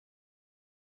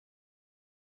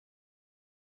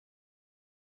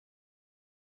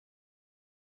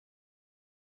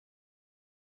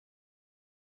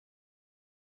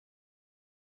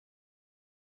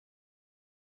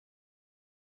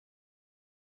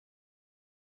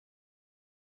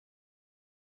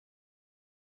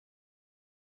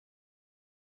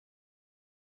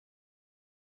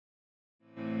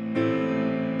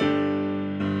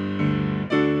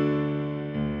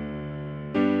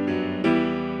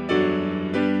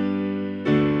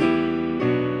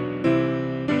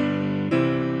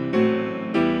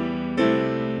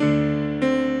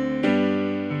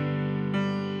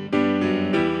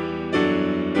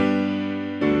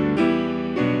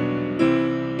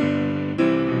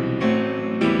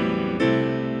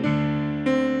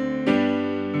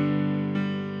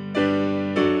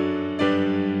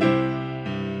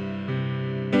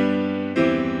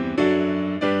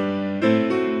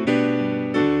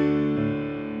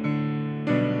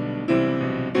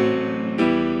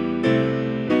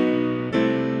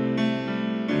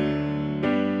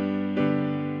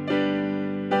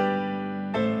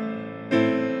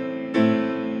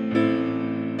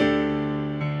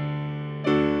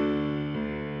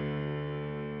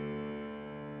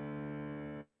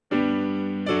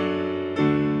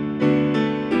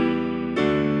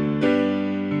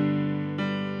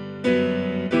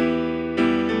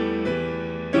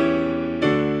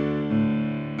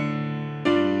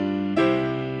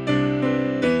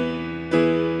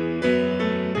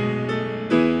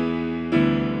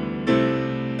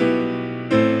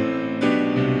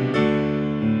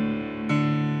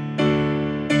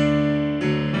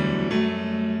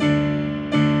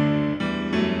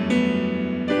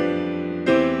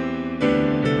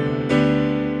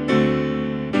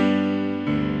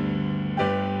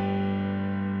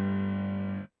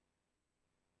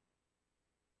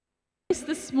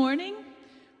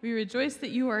We rejoice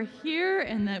that you are here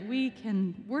and that we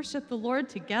can worship the Lord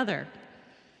together.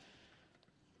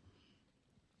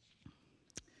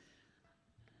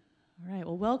 All right,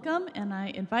 well, welcome, and I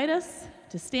invite us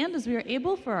to stand as we are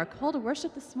able for our call to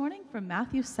worship this morning from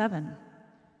Matthew 7.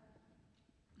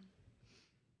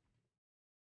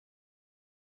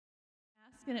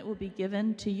 Ask and it will be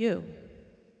given to you.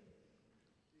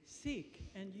 Seek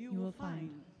and you will find.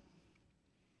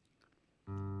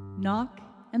 Knock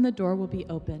and the door will be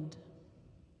opened.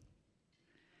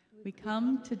 We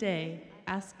come today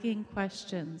asking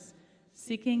questions,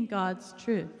 seeking God's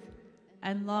truth,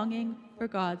 and longing for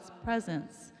God's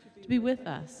presence to be with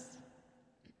us.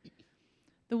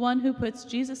 The one who puts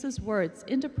Jesus' words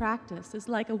into practice is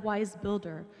like a wise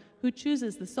builder who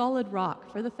chooses the solid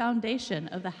rock for the foundation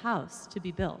of the house to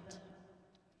be built.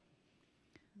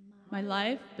 My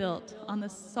life built on the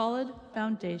solid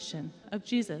foundation of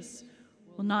Jesus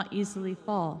will not easily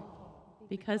fall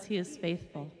because he is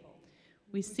faithful.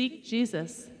 We seek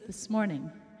Jesus this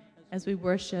morning as we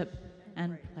worship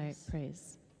and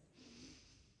praise.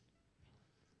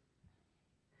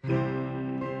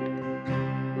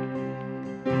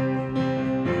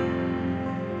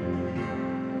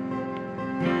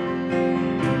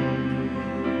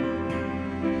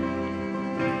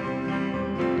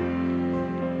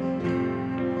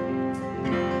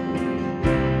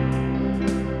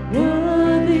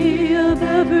 Worthy of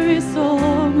every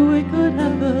song we could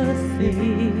ever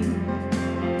sing,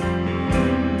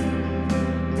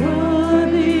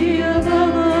 worthy of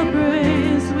all the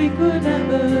praise we could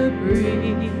ever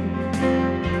bring,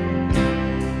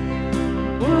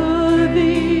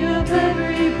 worthy of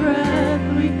every breath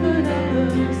we could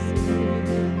ever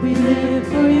see. We live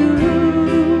for you.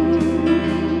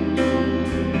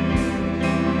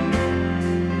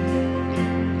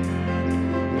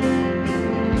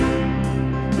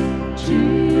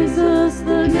 Jesus,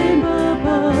 the name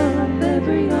above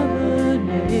every other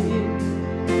name.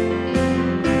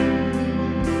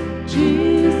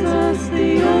 Jesus,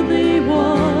 the only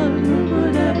one who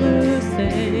could ever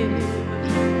save.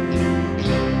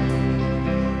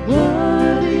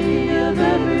 Worthy of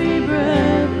every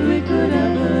breath we could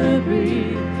ever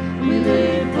breathe. We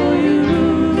live for you.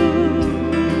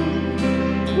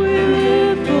 We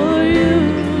live for you.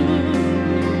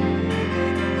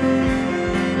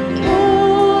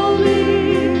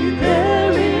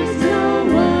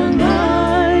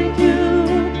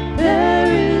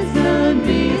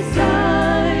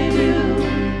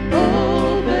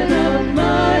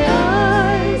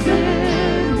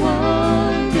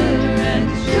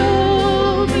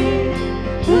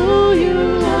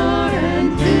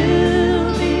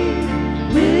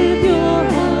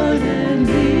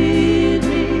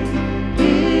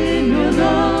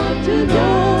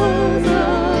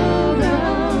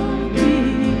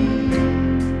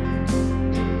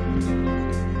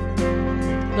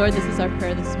 Lord, this is our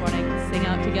prayer this morning. Let's sing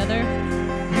out together.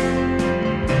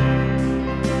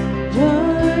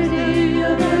 Worthy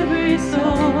of every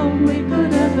song we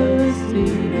could ever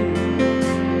sing,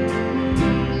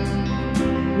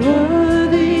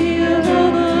 worthy of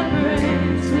all the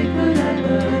praise we could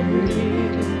ever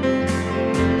bring,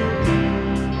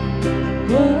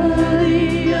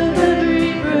 worthy of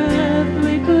every breath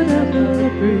we could ever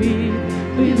breathe.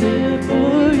 We live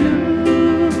for you.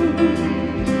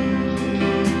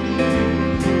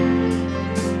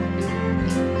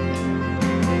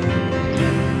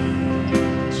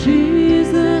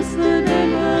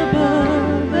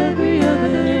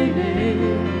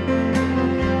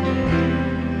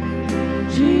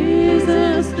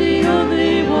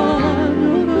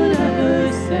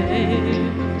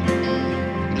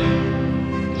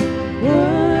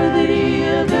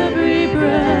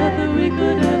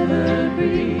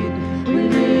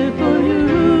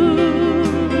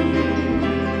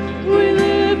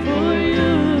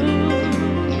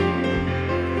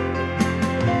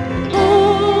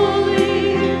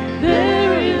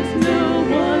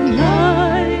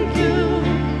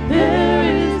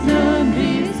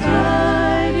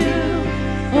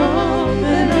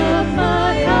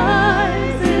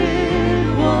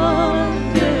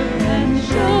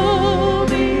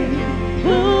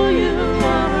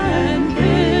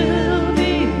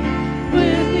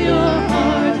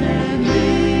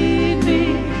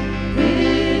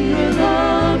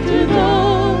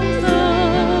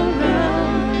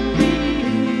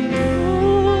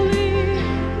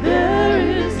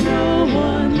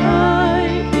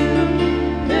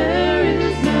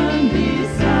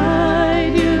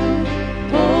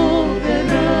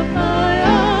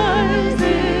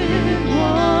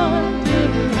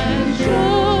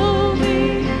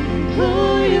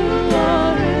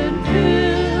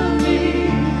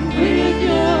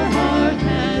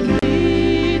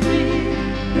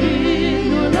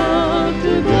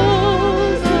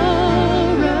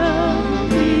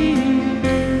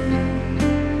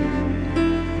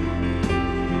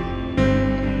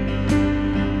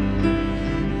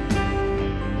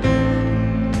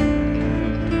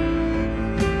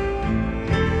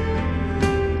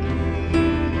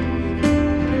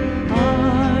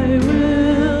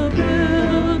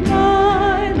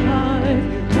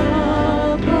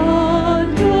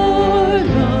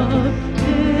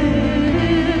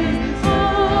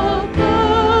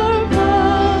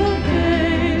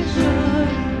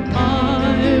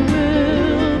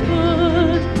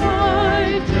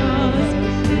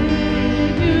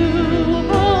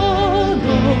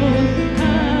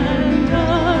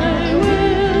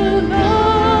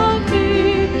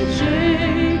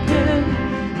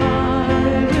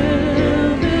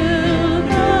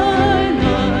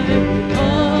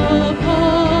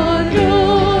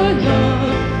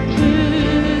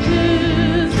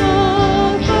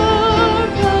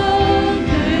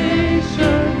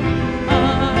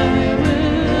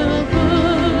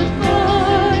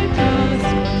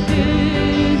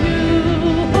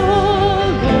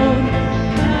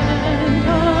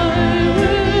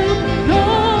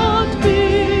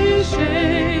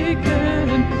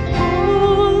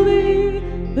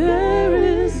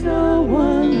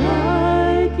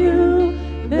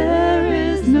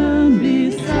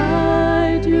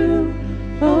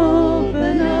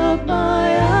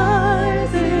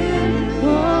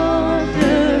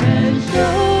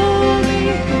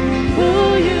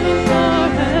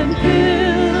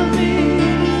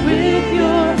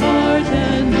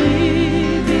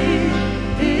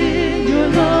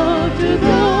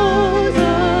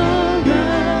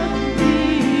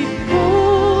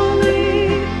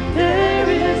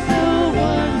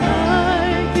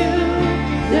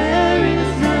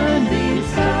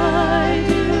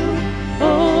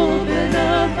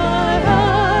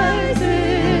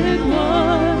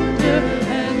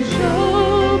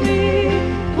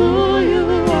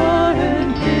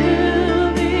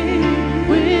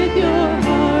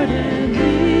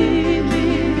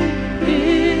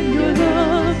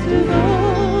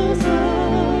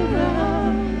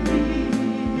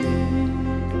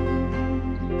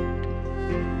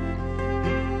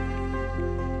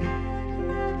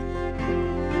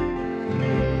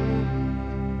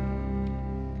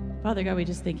 Father God, we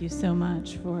just thank you so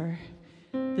much for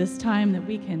this time that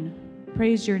we can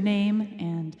praise your name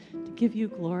and to give you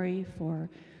glory for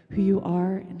who you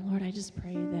are. And Lord, I just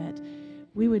pray that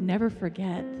we would never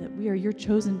forget that we are your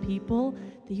chosen people,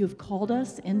 that you have called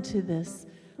us into this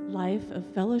life of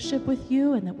fellowship with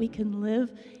you, and that we can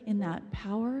live in that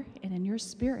power and in your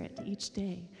spirit each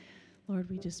day. Lord,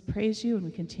 we just praise you and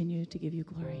we continue to give you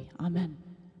glory. Amen.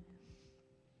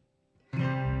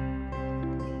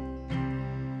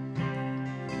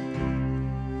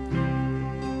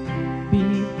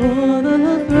 Before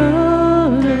the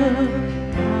throne of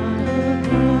God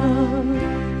above,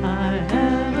 I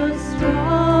have a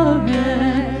strong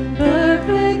and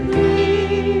perfect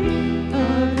plea,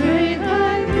 a great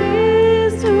high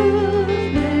priest whose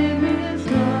name is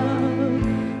love,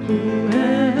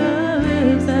 whoever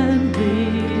lives and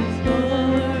bleeds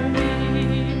for me.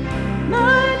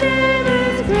 My name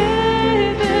is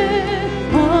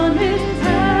graven on his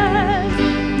hands,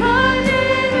 my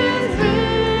name is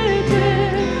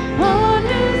written on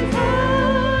his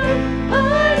heart.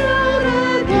 I know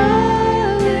that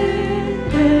God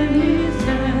within he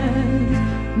stands.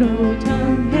 No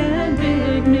tongue can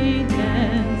bid me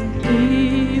thence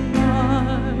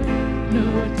depart. No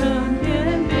tongue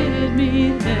can bid me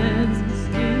thence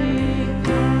depart.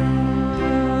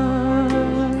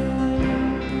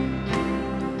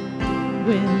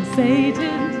 When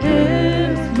Satan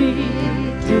tempts me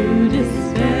to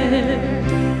despair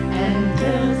and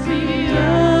tells me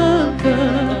of the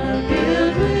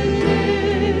guilt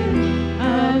within,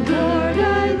 ah, Lord, I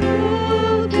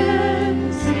look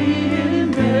and see him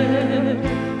there,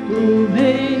 who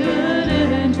made an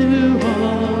end to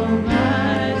all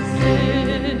my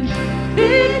sin.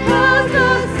 Because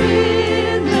the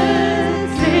sinless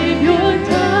Savior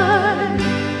died,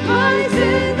 my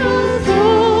sinful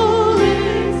soul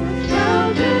is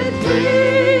counted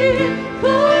free.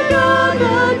 For God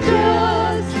the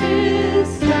just is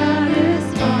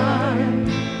satisfied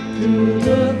to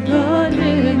look on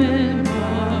him and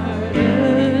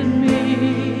pardon me.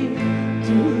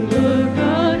 To look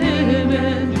on him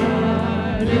and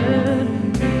pardon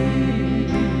me.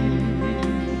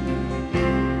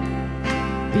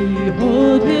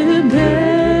 Behold him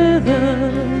there, the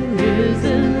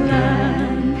risen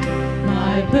Lamb,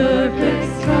 my perfect,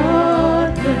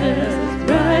 spotless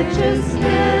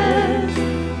righteousness,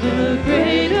 the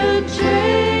greater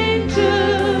changeable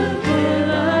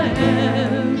I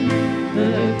am,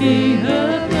 the King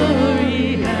of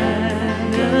glory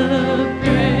and of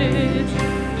praise.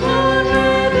 For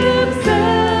with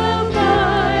himself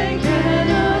I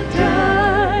cannot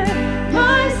die,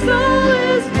 my soul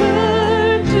is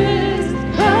purchased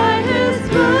by his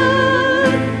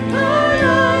blood, my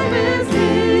life is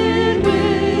hid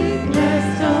with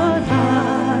Christ on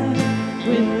high,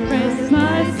 with Christ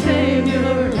my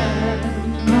Savior and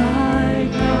my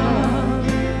God,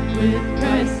 with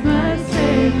Christ my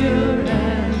Savior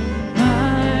and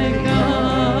my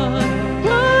God.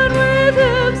 But with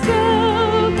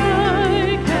himself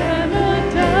I cannot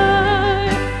die,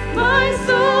 my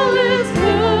soul is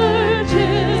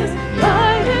purchased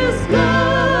by his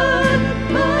blood,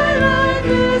 my life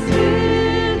is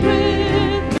hid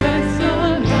with Christ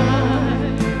on high,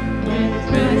 with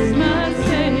Christ my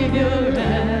Savior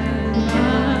and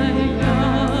my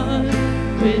God,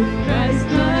 with Christ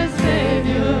my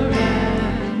Savior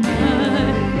and my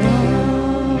God.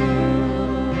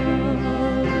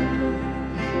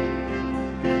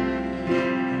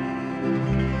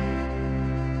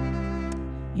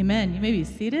 Amen. You may be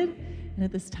seated. And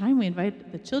at this time, we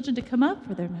invite the children to come up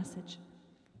for their message.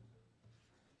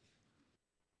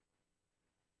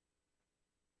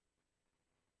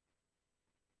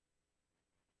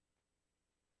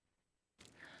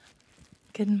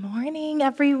 Good morning,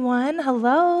 everyone.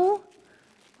 Hello.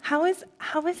 How is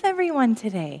everyone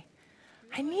today?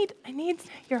 I need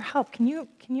your help. Can you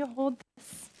hold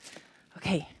this?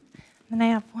 Okay. Then I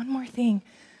have one more thing.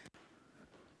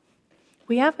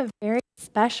 We have a very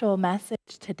special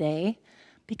message today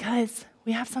because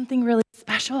we have something really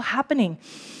special happening.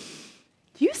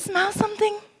 Do you smell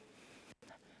something?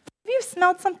 Have you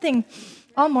smelled something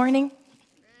all morning?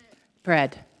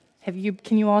 Bread.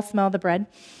 Can you all smell the bread?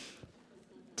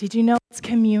 Did you know it's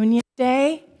Communion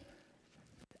Day?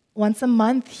 Once a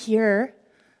month here,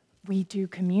 we do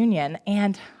communion,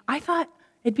 and I thought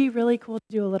it'd be really cool to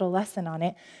do a little lesson on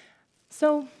it.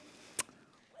 So,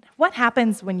 what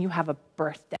happens when you have a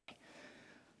birthday?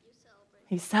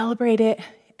 You celebrate it,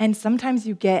 and sometimes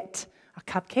you get a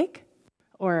cupcake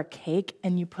or a cake,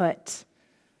 and you put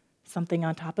something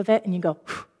on top of it, and you go,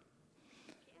 whew.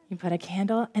 You put a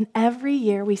candle, and every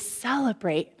year we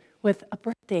celebrate with a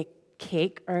birthday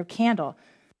cake or a candle.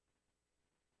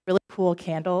 really cool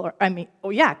candle,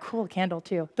 cool candle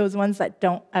too. Those ones that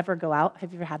don't ever go out.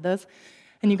 Have you ever had those?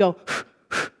 And you go,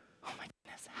 oh my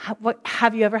goodness.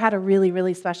 Have you ever had a really,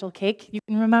 really special cake you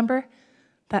can remember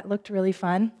that looked really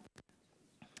fun?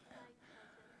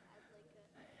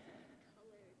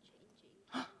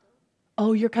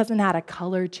 Oh, your cousin had a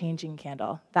color-changing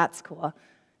candle. That's cool.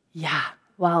 Yeah.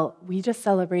 Well, we just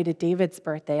celebrated David's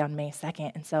birthday on May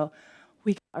 2nd, and so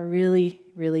we got a really,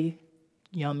 really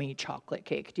yummy chocolate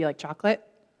cake. Do you like chocolate?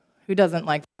 Who doesn't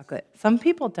like chocolate? Some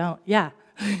people don't. Yeah,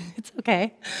 it's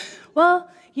okay. Well,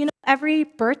 every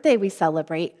birthday we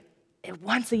celebrate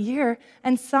once a year,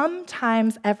 and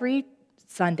sometimes every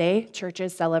Sunday,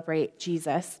 churches celebrate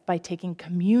Jesus by taking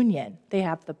communion. They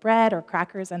have the bread or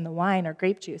crackers and the wine or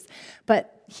grape juice.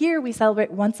 But here we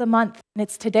celebrate once a month, and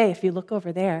it's today. If you look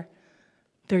over there,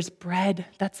 there's bread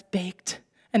that's baked,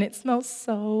 and it smells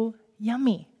so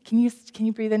yummy. Can you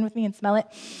breathe in with me and smell it?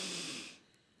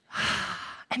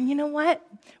 And you know what?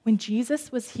 When Jesus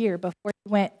was here before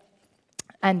he went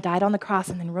and died on the cross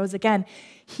and then rose again,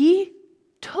 he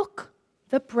took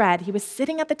the bread. He was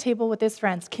sitting at the table with his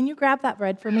friends. Can you grab that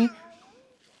bread for me?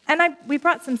 And we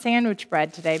brought some sandwich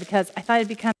bread today because I thought it'd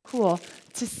be kind of cool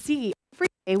to see every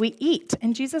day we eat.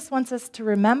 And Jesus wants us to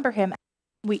remember him as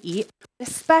we eat,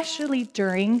 especially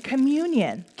during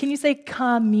communion. Can you say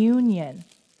communion?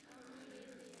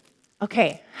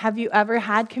 Okay, have you ever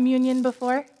had communion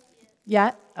before?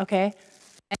 Yeah? Okay.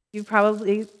 And you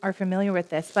probably are familiar with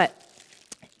this, but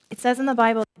it says in the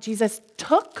Bible that Jesus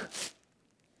took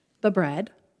the bread.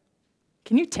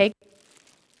 Can you take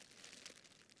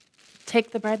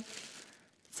the bread?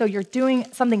 So you're doing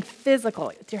something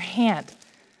physical with your hand.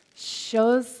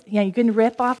 You can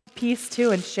rip off a piece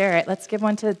too and share it. Let's give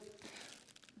one to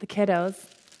the kiddos.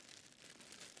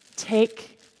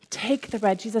 Take the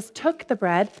bread. Jesus took the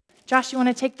bread. Josh, you want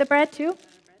to take the bread too?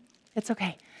 It's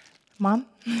okay. Mom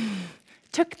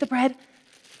took the bread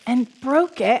and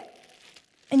broke it.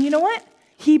 And you know what?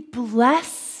 He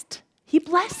blessed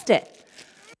it.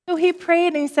 So he prayed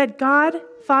and he said, God,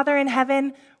 Father in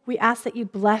heaven, we ask that you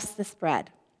bless this bread.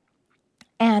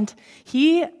 And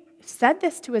he said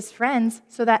this to his friends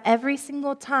so that every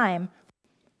single time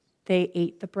they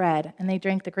ate the bread and they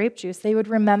drank the grape juice, they would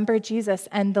remember Jesus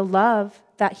and the love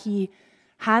that he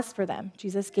has for them.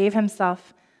 Jesus gave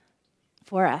himself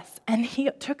for us. And he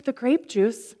took the grape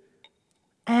juice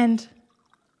and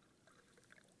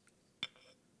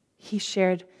he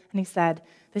shared and he said,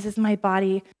 this is my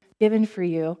body given for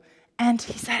you. And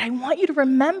he said, I want you to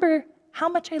remember how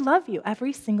much I love you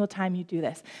every single time you do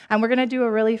this. And we're going to do a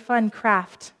really fun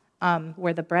craft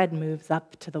where the bread moves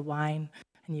up to the wine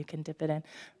and you can dip it in.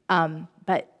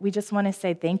 But we just want to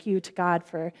say thank you to God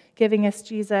for giving us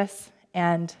Jesus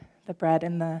and the bread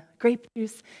and the grape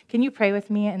juice. Can you pray with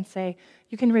me and say,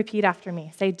 you can repeat after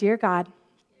me. Say, Dear God,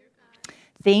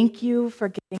 thank you for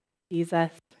giving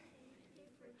Jesus.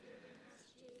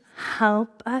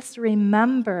 Help us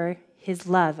remember his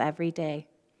love every day.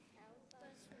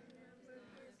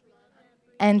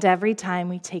 And every time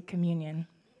we take communion.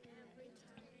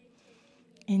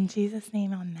 In Jesus'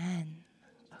 name, amen.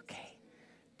 Okay.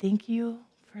 Thank you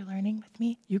for learning with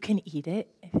me. You can eat it.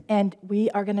 And we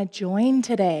are going to join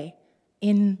today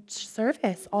in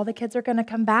service. All the kids are going to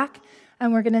come back,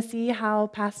 and we're going to see how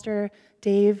Pastor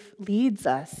Dave leads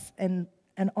us and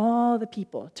all the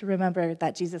people to remember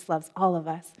that Jesus loves all of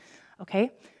us.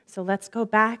 Okay? So let's go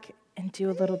back and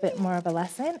do a little bit more of a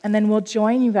lesson, and then we'll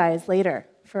join you guys later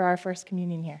for our first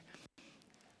communion here.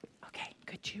 Okay,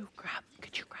 could you grab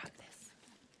this?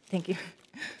 Thank you.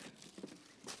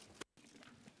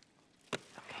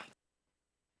 Okay.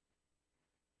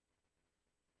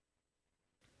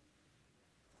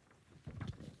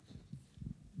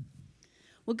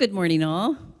 Well, good morning,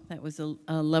 all. That was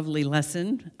a lovely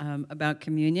lesson about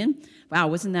communion. Wow,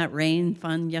 wasn't that rain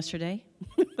fun yesterday?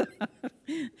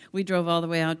 We drove all the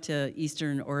way out to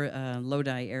eastern or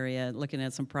Lodi area looking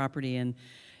at some property, and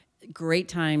great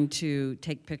time to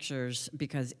take pictures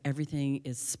because everything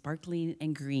is sparkling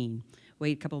and green.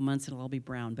 Wait a couple of months and it'll all be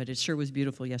brown, but it sure was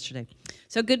beautiful yesterday.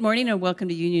 So good morning and welcome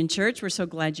to Union Church. We're so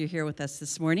glad you're here with us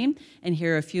this morning, and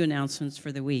here are a few announcements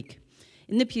for the week.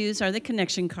 In the pews are the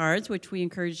connection cards, which we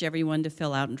encourage everyone to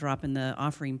fill out and drop in the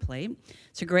offering plate.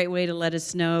 It's a great way to let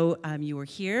us know you are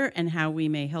here and how we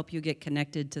may help you get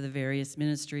connected to the various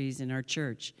ministries in our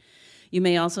church. You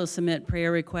may also submit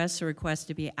prayer requests or requests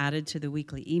to be added to the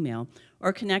weekly email,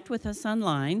 or connect with us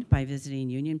online by visiting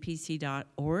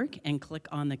unionpc.org and click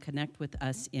on the Connect with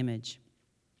Us image.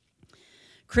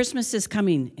 Christmas is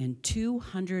coming in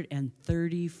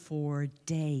 234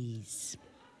 days.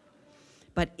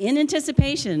 But in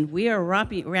anticipation, we are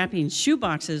wrapping shoe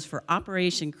boxes for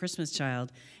Operation Christmas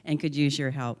Child and could use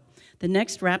your help. The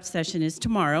next wrap session is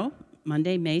tomorrow,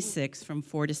 Monday, May 6th, from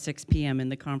 4 to 6 p.m. in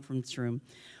the conference room.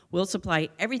 We'll supply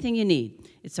everything you need.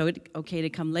 It's okay to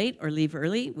come late or leave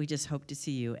early. We just hope to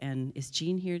see you. And is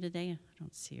Jean here today? I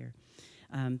don't see her.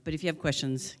 But if you have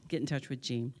questions, get in touch with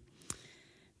Jean.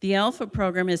 The Alpha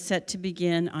program is set to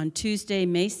begin on Tuesday,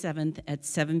 May 7th at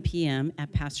 7 p.m.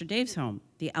 at Pastor Dave's home.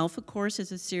 The Alpha course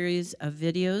is a series of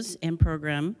videos and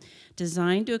program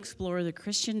designed to explore the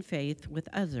Christian faith with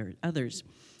others.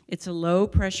 It's a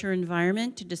low-pressure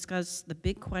environment to discuss the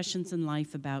big questions in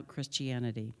life about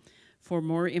Christianity. For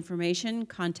more information,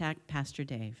 contact Pastor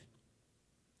Dave.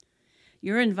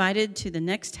 You're invited to the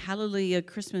next Hallelujah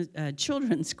Christmas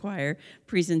Children's Choir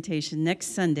presentation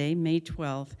next Sunday, May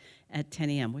 12th at 10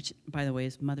 a.m., which, by the way,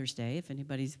 is Mother's Day, if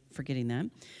anybody's forgetting that.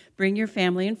 Bring your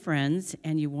family and friends,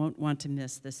 and you won't want to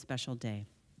miss this special day.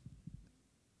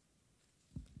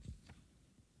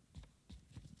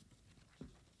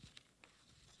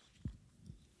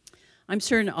 I'm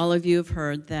certain all of you have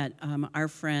heard that our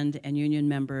friend and union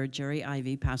member Jerry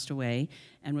Ivy passed away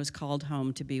and was called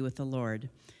home to be with the Lord.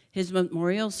 His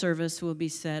memorial service will be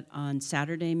set on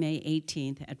Saturday, May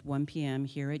 18th at 1 p.m.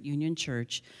 here at Union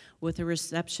Church, with a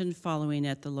reception following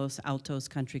at the Los Altos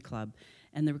Country Club.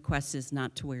 And the request is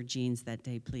not to wear jeans that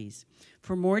day, please.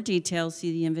 For more details,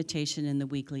 see the invitation in the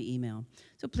weekly email.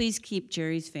 So please keep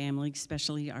Jerry's family,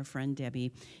 especially our friend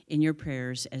Debbie, in your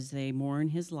prayers as they mourn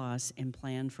his loss and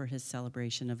plan for his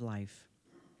celebration of life.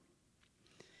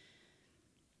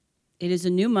 It is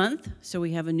a new month, so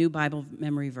we have a new Bible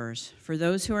memory verse. For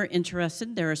those who are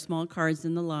interested, there are small cards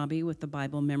in the lobby with the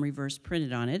Bible memory verse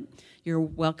printed on it. You're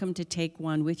welcome to take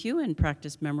one with you and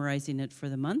practice memorizing it for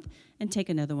the month, and take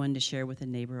another one to share with a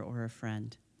neighbor or a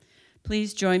friend.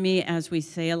 Please join me as we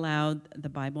say aloud the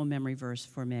Bible memory verse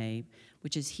for May,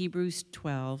 which is Hebrews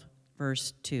 12,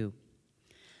 verse 2.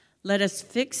 Let us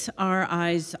fix our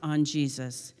eyes on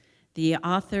Jesus, the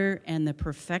author and the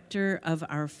perfecter of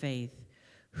our faith,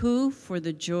 who, for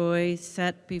the joy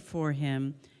set before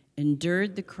him,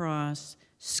 endured the cross,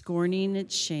 scorning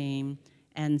its shame,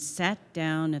 and sat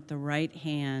down at the right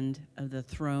hand of the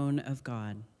throne of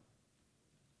God.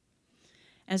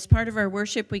 As part of our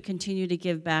worship, we continue to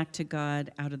give back to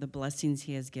God out of the blessings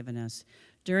he has given us.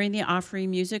 During the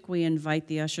offering music, we invite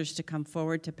the ushers to come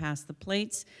forward to pass the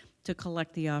plates, to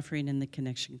collect the offering and the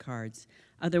connection cards.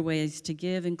 Other ways to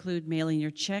give include mailing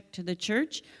your check to the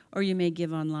church, or you may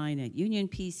give online at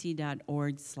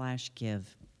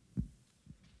unionpc.org/give.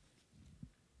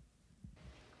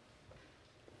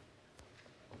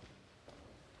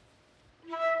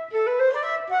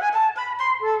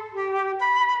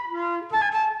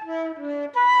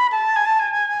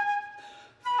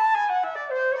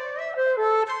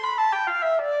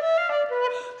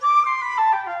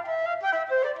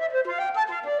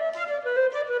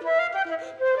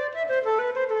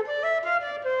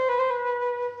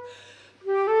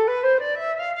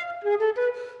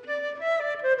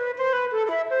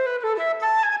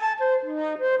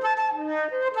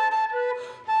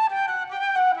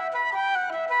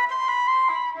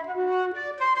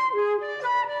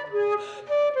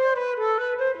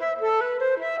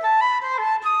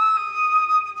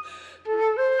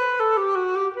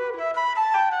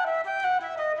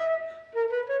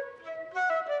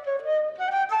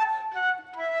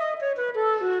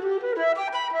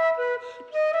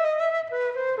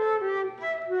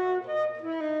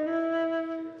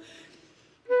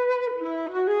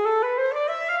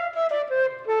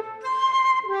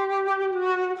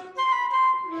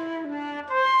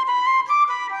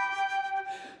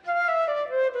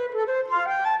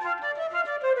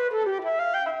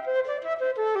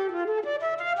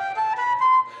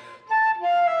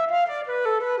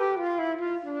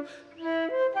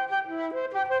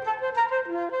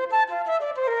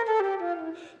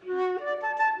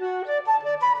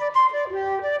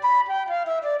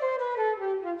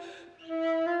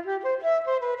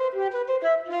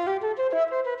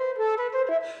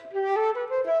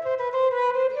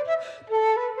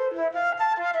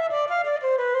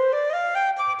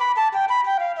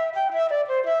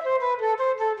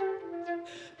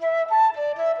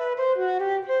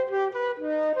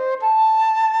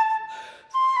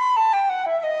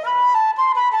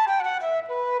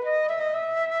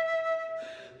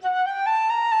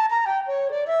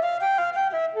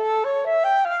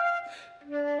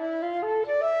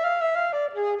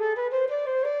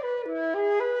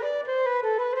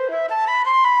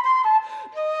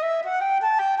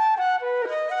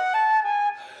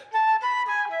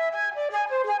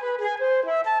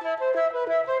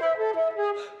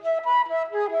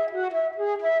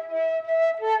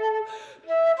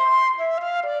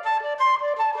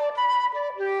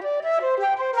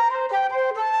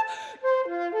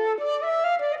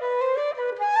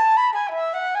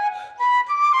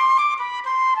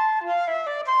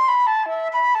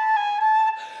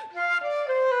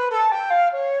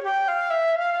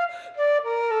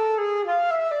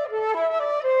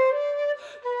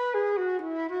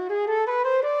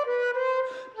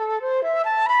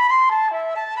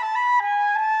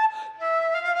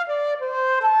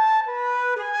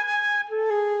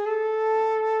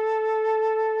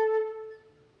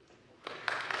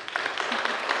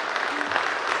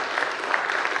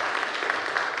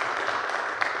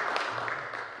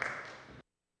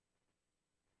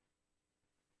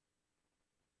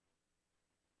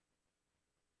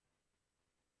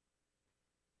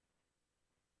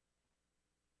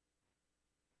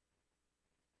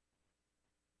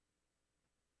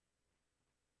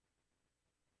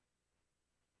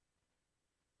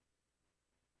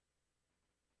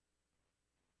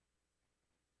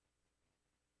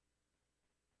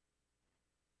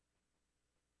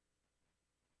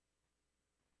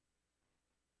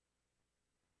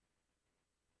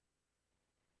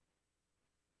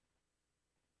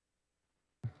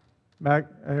 Back,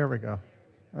 there we go.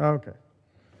 Okay.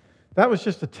 That was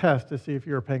just a test to see if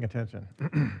you were paying attention.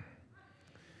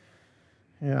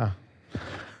 Yeah.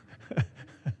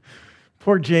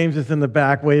 Poor James is in the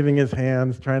back waving his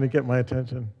hands, trying to get my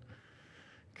attention.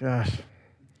 Gosh.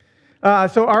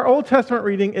 So our Old Testament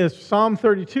reading is Psalm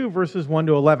 32, verses 1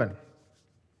 to 11.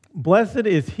 Blessed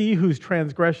is he whose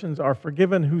transgressions are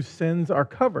forgiven, whose sins are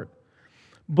covered.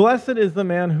 Blessed is the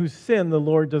man whose sin the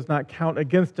Lord does not count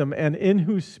against him, and in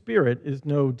whose spirit is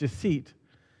no deceit.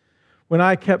 When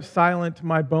I kept silent,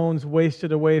 my bones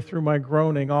wasted away through my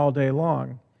groaning all day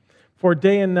long. For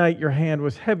day and night your hand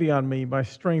was heavy on me, my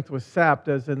strength was sapped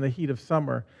as in the heat of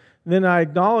summer. Then I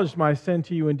acknowledged my sin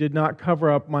to you and did not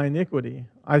cover up my iniquity.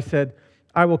 I said,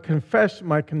 I will confess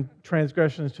my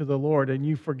transgressions to the Lord, and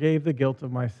you forgave the guilt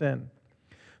of my sin.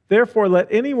 Therefore, let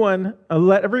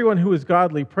everyone who is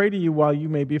godly pray to you while you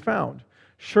may be found.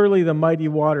 Surely the mighty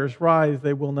waters rise,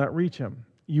 they will not reach him.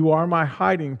 You are my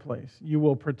hiding place. You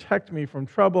will protect me from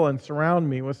trouble and surround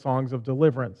me with songs of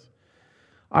deliverance.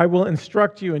 I will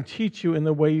instruct you and teach you in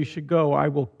the way you should go. I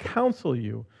will counsel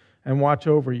you and watch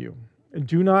over you.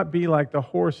 Do not be like the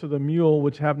horse or the mule,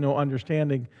 which have no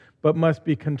understanding, but must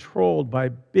be controlled by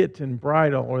bit and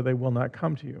bridle, or they will not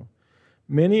come to you.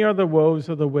 Many are the woes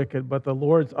of the wicked, but the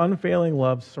Lord's unfailing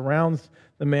love surrounds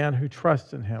the man who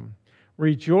trusts in him.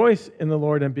 Rejoice in the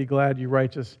Lord and be glad, you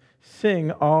righteous.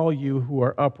 Sing, all you who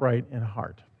are upright in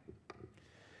heart.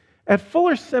 At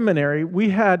Fuller Seminary, we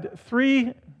had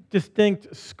 3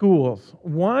 distinct schools.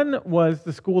 One was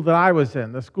the school that I was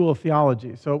in, the School of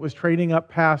Theology. So it was training up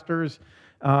pastors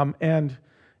and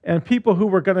people who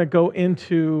were going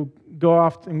to go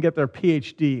off and get their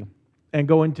PhD and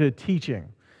go into teaching.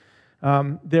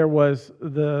 There was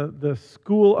the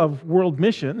School of World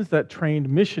Missions that trained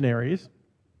missionaries.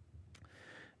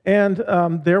 And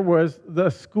there was the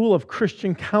School of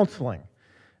Christian Counseling.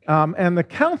 And the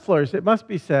counselors, it must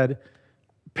be said,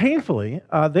 painfully,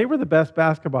 they were the best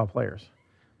basketball players.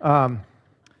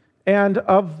 And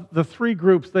of the 3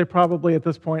 groups, they probably at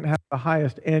this point have the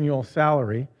highest annual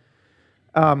salary.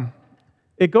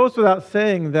 It goes without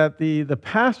saying that the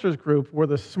pastors group were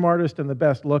the smartest and the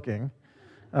best looking.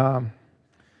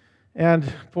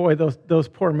 And boy, those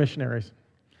poor missionaries.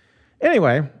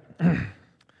 Anyway,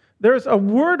 there's a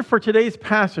word for today's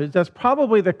passage that's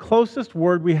probably the closest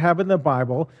word we have in the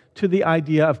Bible to the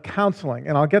idea of counseling,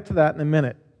 and I'll get to that in a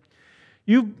minute.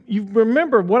 You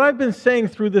remember what I've been saying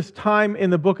through this time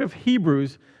in the book of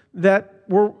Hebrews, that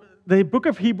the book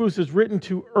of Hebrews is written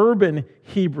to urban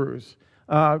Hebrews,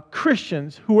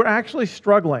 Christians who were actually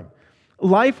struggling.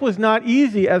 Life was not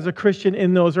easy as a Christian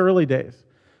in those early days.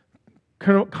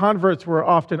 Converts were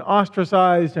often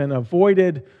ostracized and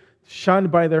avoided,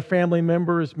 shunned by their family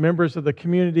members, members of the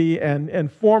community,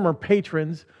 and former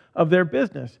patrons of their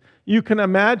business. You can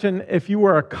imagine if you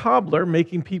were a cobbler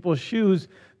making people's shoes,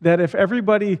 that if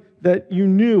everybody that you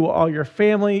knew, all your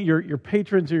family, your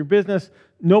patrons of your business,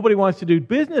 nobody wants to do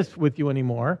business with you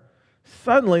anymore,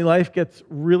 suddenly life gets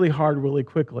really hard really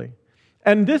quickly.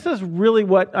 And this is really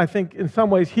what I think in some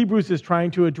ways Hebrews is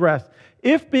trying to address.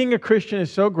 If being a Christian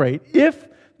is so great, if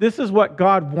this is what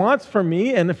God wants for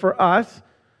me and for us,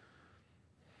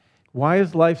 why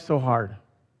is life so hard?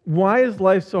 Why is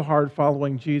life so hard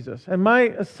following Jesus? And my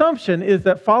assumption is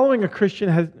that following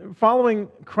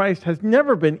Christ has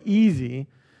never been easy,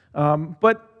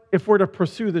 but if we're to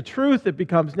pursue the truth, it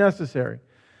becomes necessary.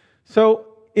 So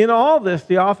in all this,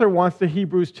 the author wants the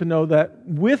Hebrews to know that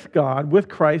with God, with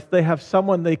Christ, they have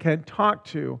someone they can talk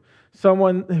to,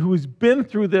 someone who's been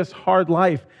through this hard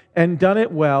life and done it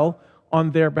well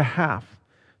on their behalf.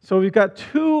 So we've got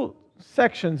 2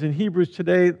 sections in Hebrews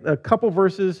today, a couple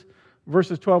verses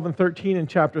 12 and 13 in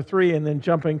chapter 3, and then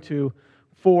jumping to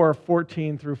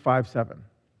 4:14 through 5:7.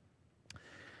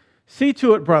 See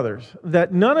to it, brothers,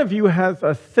 that none of you has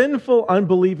a sinful,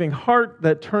 unbelieving heart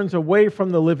that turns away from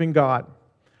the living God,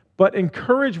 but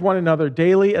encourage one another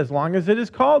daily as long as it is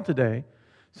called today,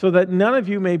 so that none of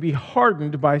you may be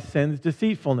hardened by sin's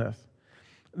deceitfulness.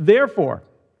 Therefore,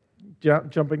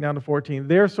 jumping down to 14,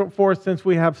 therefore, since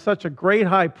we have such a great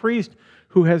high priest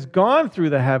who has gone through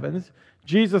the heavens,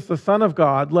 Jesus, the Son of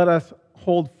God, let us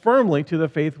hold firmly to the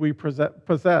faith we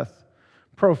profess.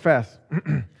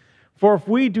 For if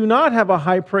we do not have a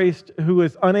high priest who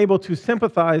is unable to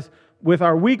sympathize with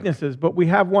our weaknesses, but we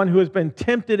have one who has been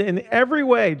tempted in every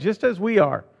way, just as we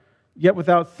are, yet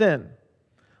without sin,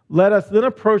 let us then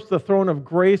approach the throne of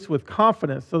grace with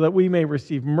confidence so that we may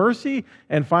receive mercy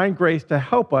and find grace to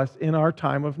help us in our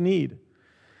time of need.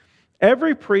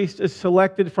 Every priest is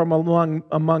selected from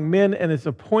among men and is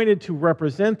appointed to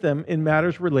represent them in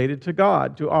matters related to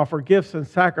God, to offer gifts and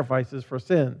sacrifices for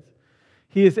sins.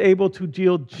 He is able to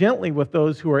deal gently with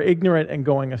those who are ignorant and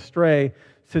going astray,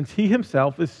 since he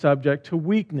himself is subject to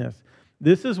weakness.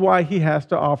 This is why he has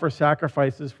to offer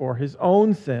sacrifices for his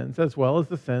own sins as well as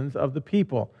the sins of the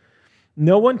people.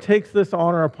 No one takes this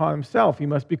honor upon himself. He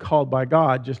must be called by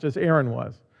God, just as Aaron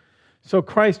was. So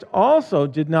Christ also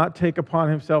did not take upon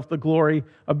himself the glory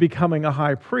of becoming a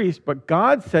high priest, but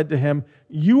God said to him,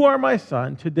 "You are my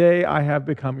son, today I have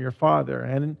become your father."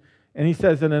 And he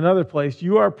says in another place,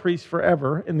 "You are a priest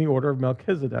forever in the order of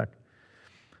Melchizedek."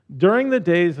 During the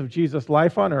days of Jesus'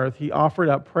 life on earth, he offered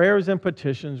up prayers and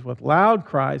petitions with loud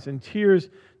cries and tears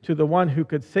to the one who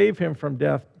could save him from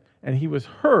death, and he was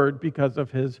heard because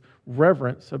of his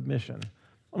reverent submission.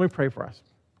 Let me pray for us.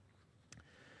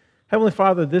 Heavenly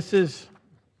Father, this is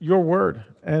your word,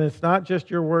 and it's not just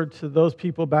your word to those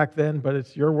people back then, but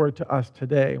it's your word to us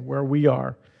today, where we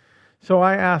are. So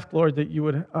I ask, Lord, that you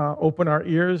would open our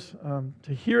ears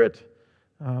to hear it,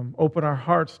 open our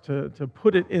hearts to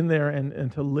put it in there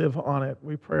and to live on it.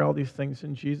 We pray all these things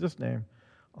in Jesus' name.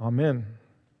 Amen.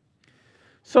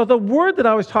 So the word that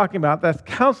I was talking about, that's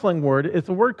counseling word, is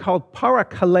a word called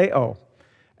parakaleo.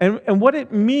 And what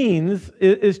it means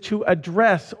is to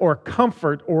address or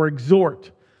comfort or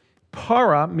exhort.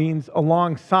 Para means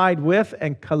alongside with,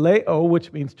 and kaleo,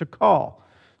 which means to call.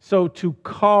 So to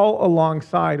call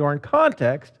alongside, or in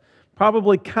context,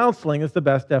 probably counseling is the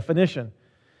best definition.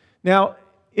 Now,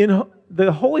 in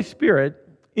the Holy Spirit,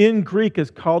 in Greek, is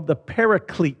called the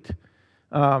Paraclete.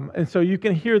 And so you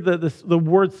can hear the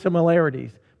word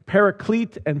similarities,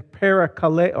 Paraclete and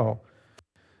Parakaleo.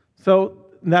 So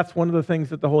that's one of the things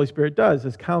that the Holy Spirit does,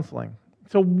 is counseling.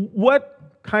 So what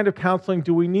kind of counseling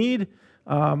do we need?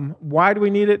 Why do we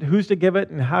need it? Who's to give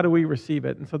it? And how do we receive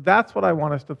it? And so that's what I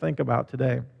want us to think about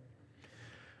today.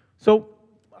 So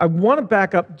I want to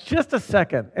back up just a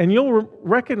second, and you'll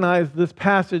recognize this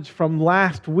passage from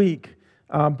last week,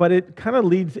 but it kind of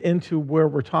leads into where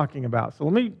we're talking about. So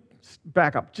let me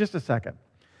back up just a second.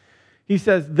 He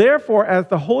says, "Therefore, as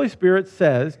the Holy Spirit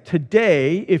says,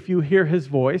 today, if you hear his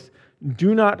voice,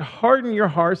 do not harden your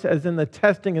hearts as in the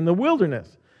testing in the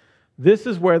wilderness. This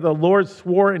is where the Lord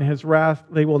swore in his wrath,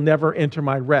 they will never enter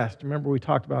my rest." Remember, we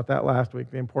talked about that last week,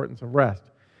 the importance of rest.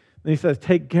 And he says,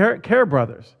 "Take care,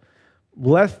 brothers,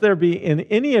 lest there be in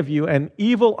any of you an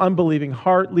evil, unbelieving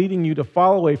heart leading you to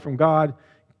fall away from God.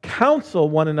 Counsel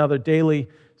one another daily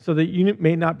so that you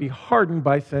may not be hardened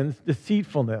by sin's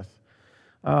deceitfulness."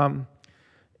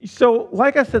 So,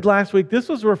 like I said last week, this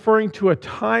was referring to a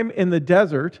time in the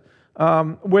desert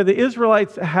where the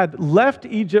Israelites had left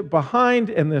Egypt behind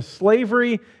in this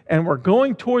slavery and were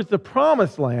going towards the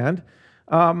promised land.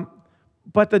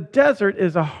 But the desert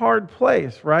is a hard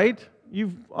place, right?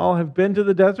 You all have been to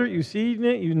the desert, you've seen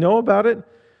it, you know about it.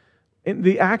 In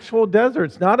the actual desert,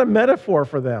 it's not a metaphor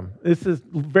for them. This is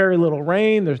very little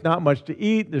rain, there's not much to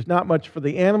eat, there's not much for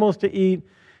the animals to eat,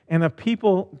 and the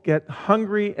people get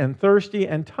hungry and thirsty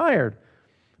and tired.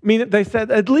 I mean, they said,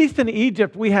 at least in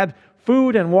Egypt, we had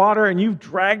food and water, and you've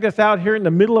dragged us out here in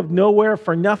the middle of nowhere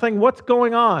for nothing. What's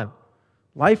going on?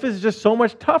 Life is just so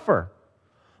much tougher.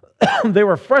 They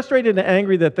were frustrated and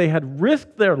angry that they had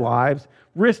risked their lives,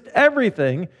 risked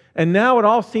everything, and now it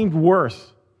all seemed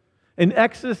worse. In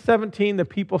Exodus 17, the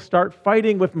people start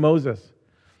fighting with Moses.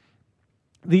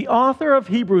 The author of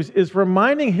Hebrews is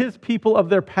reminding his people of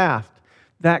their past,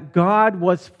 that God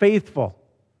was faithful.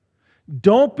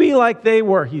 Don't be like they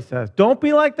were, he says. Don't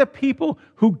be like the people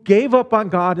who gave up on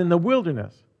God in the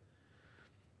wilderness.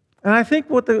 And I think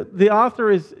what the author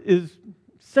is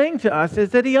saying to us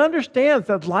is that he understands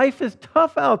that life is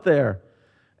tough out there.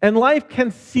 And life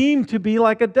can seem to be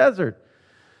like a desert.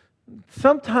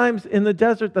 Sometimes in the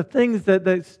desert, the things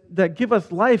that give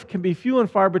us life can be few and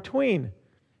far between.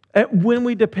 And when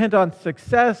we depend on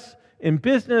success in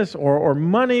business or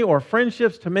money or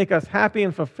friendships to make us happy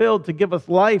and fulfilled, to give us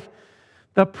life,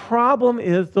 the problem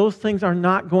is those things are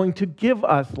not going to give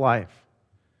us life.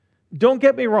 Don't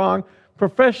get me wrong,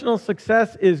 professional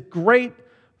success is great,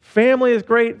 family is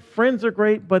great, friends are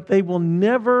great, but they will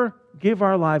never give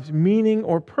our lives meaning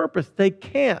or purpose. They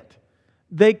can't.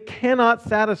 They cannot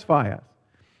satisfy us.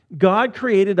 God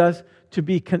created us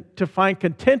to find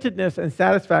contentedness and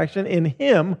satisfaction in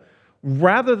Him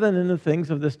rather than in the things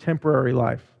of this temporary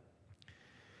life.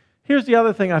 Here's the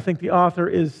other thing I think the author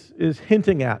is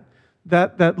hinting at,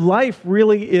 that life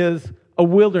really is a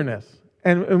wilderness.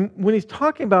 And when he's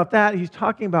talking about that, he's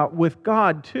talking about with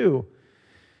God too.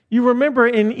 You remember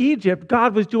in Egypt,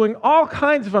 God was doing all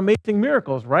kinds of amazing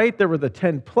miracles, right? There were the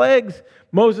 10 plagues.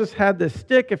 Moses had this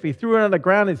stick. If he threw it on the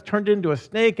ground, it turned into a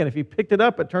snake. And if he picked it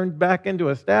up, it turned back into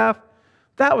a staff.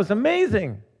 That was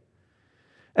amazing.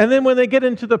 And then when they get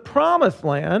into the promised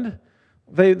land,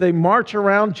 They march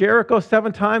around Jericho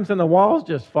 7 times and the walls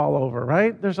just fall over,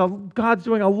 right? God's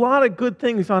doing a lot of good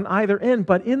things on either end,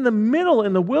 but in the middle,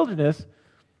 in the wilderness,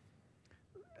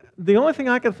 the only thing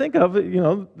I can think of,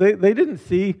 they didn't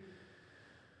see,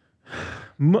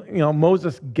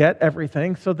 Moses get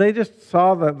everything, so they just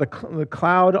saw the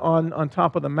cloud on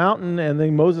top of the mountain, and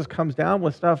then Moses comes down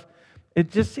with stuff.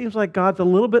 It just seems like God's a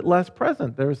little bit less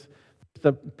present. There's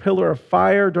the pillar of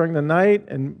fire during the night,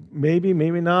 and maybe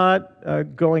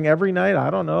not going every night.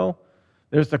 I don't know.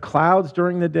 There's the clouds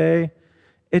during the day.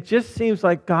 It just seems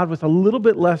like God was a little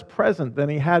bit less present than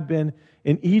he had been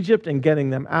in Egypt and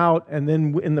getting them out, and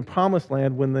then in the promised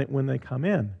land when they come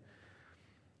in.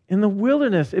 In the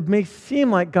wilderness, it may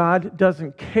seem like God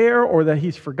doesn't care or that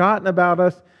he's forgotten about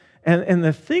us, and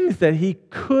the things that he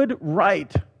could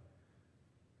right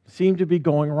seem to be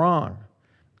going wrong.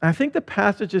 I think the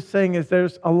passage is saying is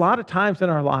there's a lot of times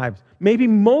in our lives, maybe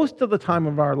most of the time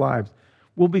of our lives,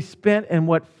 will be spent in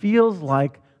what feels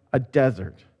like a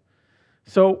desert.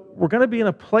 So we're going to be in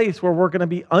a place where we're going to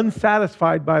be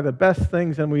unsatisfied by the best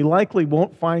things, and we likely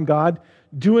won't find God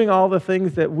doing all the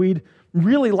things that we'd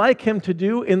really like him to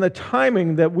do in the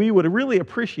timing that we would really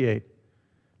appreciate.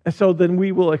 And so then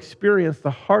we will experience the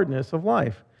hardness of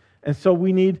life. And so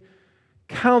we need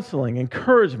counseling,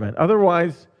 encouragement.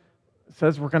 Otherwise, it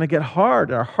says we're going to get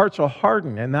hard. Our hearts will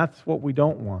harden, and that's what we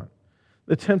don't want.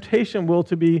 The temptation will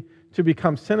to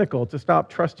become cynical, to stop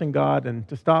trusting God and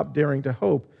to stop daring to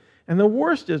hope. And the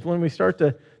worst is when we start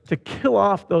to kill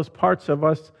off those parts of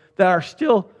us that are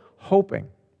still hoping.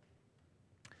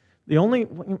 The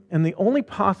only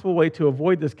possible way to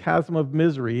avoid this chasm of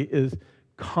misery is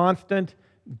constant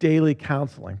daily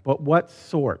counseling. But what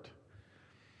sort?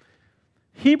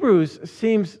 Hebrews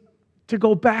seems to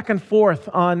go back and forth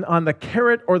on the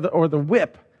carrot or the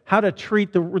whip, how to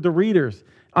treat the readers.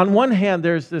 On one hand,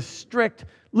 there's this strict,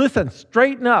 listen,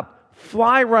 straighten up,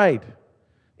 fly right.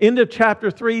 End of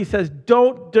chapter 3, he says,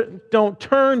 don't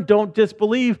turn, don't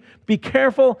disbelieve, be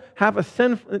careful,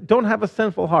 don't have a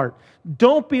sinful heart.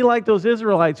 Don't be like those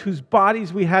Israelites whose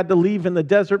bodies we had to leave in the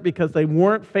desert because they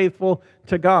weren't faithful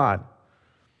to God.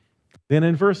 Then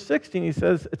in verse 16, he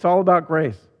says, it's all about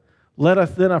grace. Let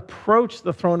us then approach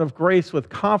the throne of grace with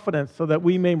confidence so that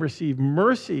we may receive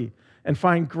mercy and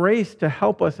find grace to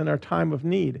help us in our time of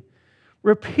need.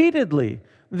 Repeatedly,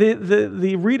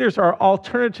 the readers are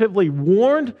alternatively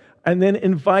warned and then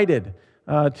invited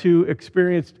to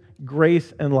experience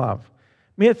grace and love.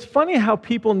 I mean, it's funny how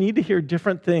people need to hear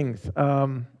different things,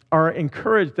 are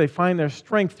encouraged. They find their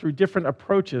strength through different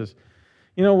approaches.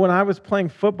 You know, when I was playing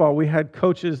football, we had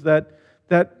coaches that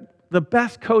the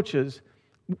best coaches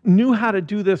knew how to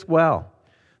do this well.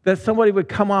 That somebody would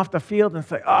come off the field and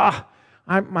say,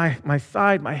 my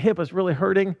side, my hip is really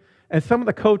hurting. And some of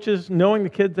the coaches, knowing the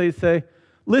kids, they say,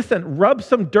 listen, rub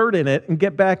some dirt in it and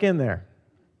get back in there,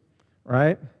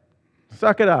 right?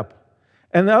 Suck it up.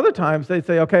 And the other times they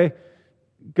say, okay,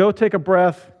 go take a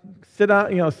breath, sit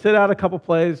out a couple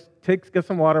plays, get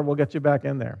some water, we'll get you back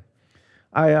in there.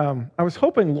 I was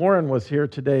hoping Lauren was here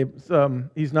today.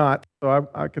 He's not, so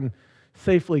I can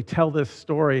safely tell this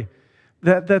story,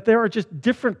 that there are just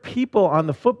different people on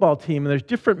the football team, and there's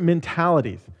different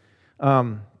mentalities.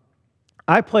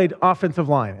 I played offensive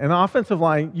line. And offensive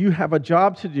line, you have a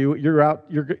job to do.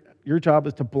 Your job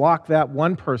is to block that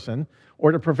one person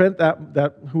or to prevent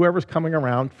that whoever's coming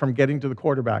around from getting to the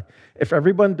quarterback. If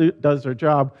everyone does their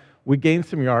job, we gain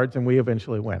some yards and we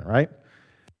eventually win, right?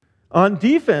 On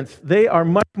defense, they are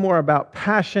much more about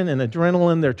passion and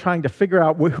adrenaline. They're trying to figure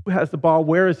out who has the ball,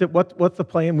 where is it, what's the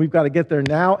play, and we've got to get there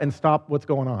now and stop what's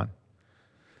going on.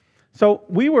 So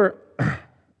we were,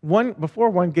 before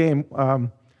one game,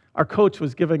 our coach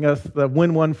was giving us the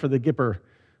win one for the Gipper,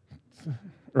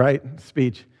 right,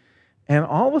 speech. And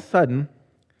all of a sudden,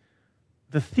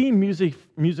 the theme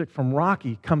music from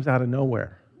Rocky comes out of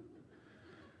nowhere.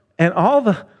 And all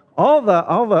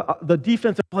the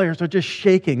defensive players are just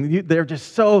shaking. They're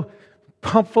just so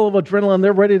pumped full of adrenaline.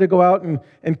 They're ready to go out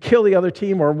and kill the other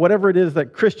team or whatever it is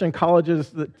that Christian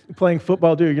colleges that playing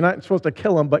football do. You're not supposed to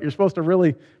kill them, but you're supposed to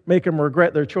really make them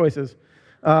regret their choices.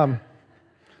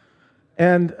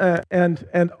 And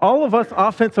all of us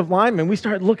offensive linemen, we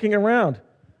started looking around.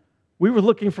 We were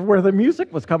looking for where the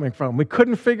music was coming from. We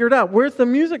couldn't figure it out. Where's the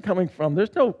music coming from?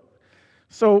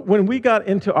 So when we got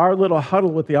into our little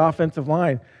huddle with the offensive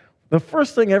line, the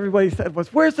first thing everybody said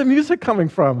was, where's the music coming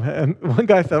from? And one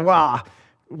guy said,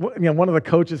 one of the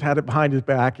coaches had it behind his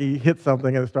back. He hit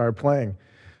something and it started playing.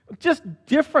 Just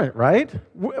different, right?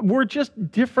 We're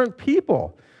just different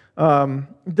people.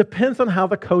 Depends on how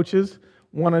the coaches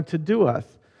wanted to do us.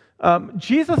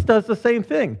 Jesus does the same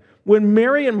thing. when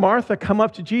Mary and Martha come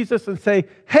up to Jesus and say,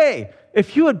 hey,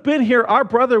 if you had been here, our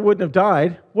brother wouldn't have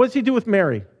died, what does he do with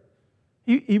Mary?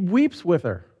 He weeps with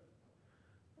her.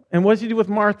 And what does he do with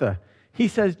Martha? He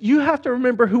says, you have to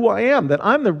remember who I am, that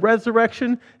I'm the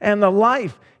resurrection and the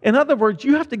life. In other words,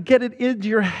 you have to get it into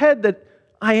your head that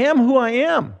I am who I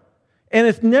am. And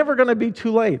it's never going to be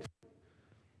too late.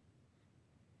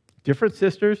 Different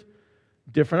sisters,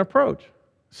 different approach.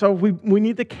 So we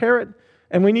need the carrot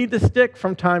and we need the stick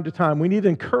from time to time. We need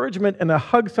encouragement and a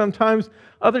hug sometimes.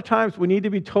 Other times we need to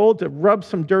be told to rub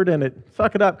some dirt in it.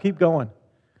 Suck it up, keep going.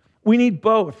 We need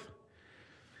both.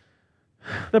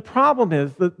 The problem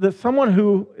is that someone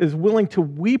who is willing to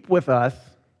weep with us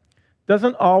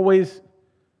doesn't always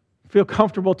feel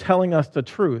comfortable telling us the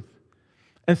truth.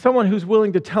 And someone who's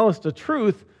willing to tell us the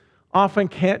truth often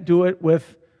can't do it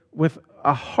with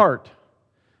a heart.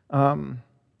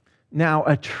 Now,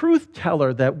 a truth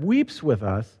teller that weeps with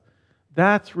us,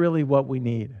 that's really what we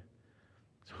need.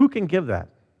 So who can give that?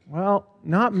 Well,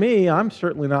 not me. I'm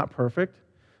certainly not perfect.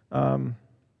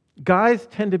 Guys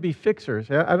tend to be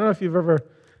fixers. I don't know if you've ever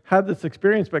had this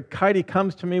experience, but Heidi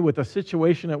comes to me with a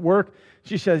situation at work.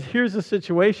 She says, here's the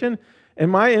situation. And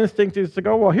my instinct is to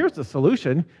go, well, here's the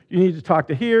solution. You need to talk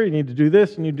to here, you need to do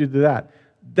this, you need to do that.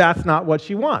 That's not what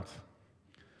she wants.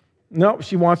 No,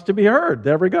 she wants to be heard.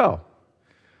 There we go.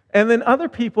 And then other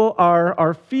people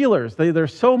are feelers. They're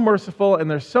so merciful and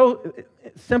they're so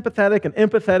sympathetic and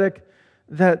empathetic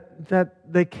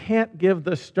that they can't give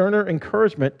the sterner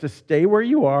encouragement to stay where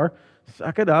you are,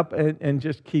 suck it up, and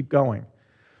just keep going.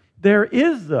 There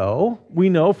is, though, we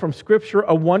know from Scripture,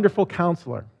 a wonderful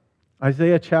counselor.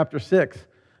 Isaiah chapter 6,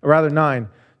 or rather 9.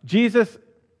 Jesus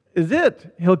is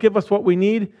it. He'll give us what we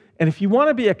need. And if you want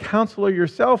to be a counselor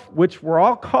yourself, which we're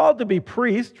all called to be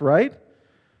priests, right?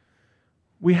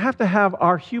 We have to have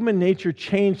our human nature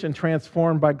changed and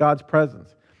transformed by God's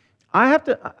presence.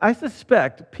 I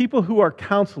suspect people who are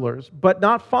counselors, but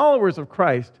not followers of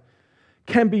Christ,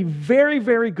 can be very,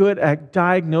 very good at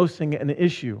diagnosing an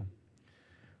issue,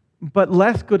 but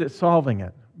less good at solving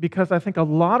it. Because I think a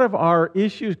lot of our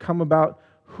issues come about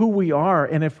who we are,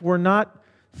 and if we're not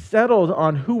settled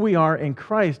on who we are in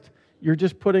Christ, you're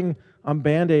just putting a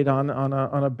Band-Aid on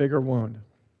a bigger wound.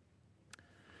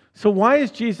 So why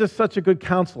is Jesus such a good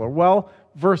counselor? Well,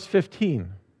 verse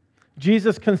 15.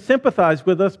 Jesus can sympathize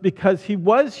with us because he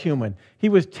was human. He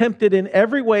was tempted in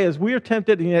every way as we are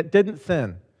tempted and yet didn't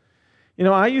sin. You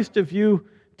know, I used to view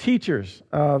teachers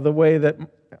the way that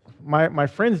my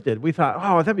friends did. We thought,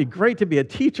 oh, that'd be great to be a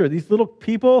teacher. These little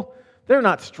people, they're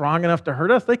not strong enough to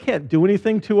hurt us. They can't do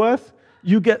anything to us.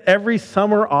 You get every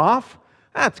summer off.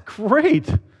 That's great.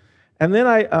 And then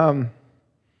I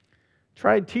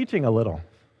tried teaching a little.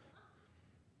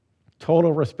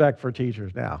 Total respect for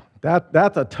teachers now.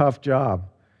 That's a tough job.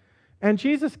 And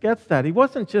Jesus gets that. He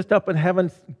wasn't just up in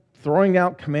heaven throwing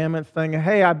out commandments saying,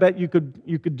 hey, I bet you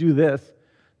could do this.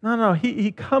 No,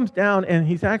 he comes down and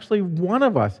he's actually one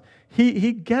of us.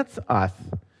 He gets us.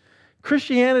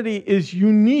 Christianity is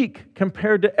unique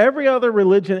compared to every other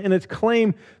religion in its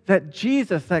claim that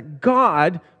Jesus, that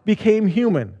God, became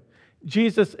human.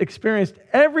 Jesus experienced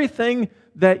everything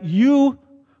that you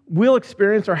will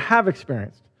experience or have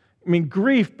experienced. I mean,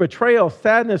 grief, betrayal,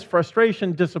 sadness,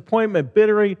 frustration, disappointment,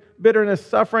 bitterness,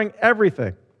 suffering,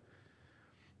 everything.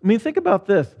 I mean, think about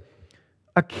this.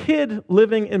 A kid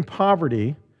living in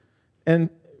poverty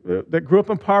and that grew up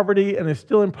in poverty and is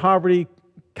still in poverty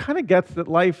kind of gets that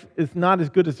life is not as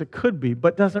good as it could be,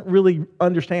 but doesn't really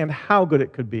understand how good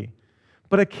it could be.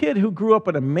 But a kid who grew up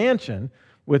in a mansion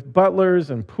with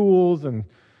butlers and pools and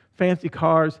fancy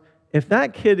cars, if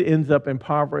that kid ends up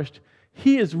impoverished,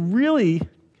 he is really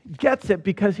gets it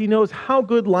because he knows how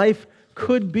good life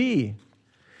could be.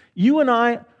 You and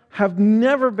I have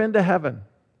never been to heaven.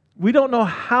 We don't know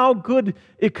how good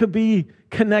it could be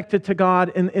connected to God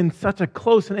in such a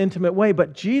close and intimate way,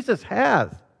 but Jesus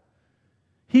has.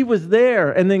 He was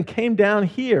there and then came down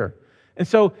here. And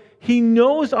so he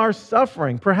knows our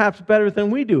suffering perhaps better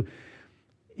than we do.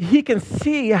 He can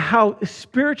see how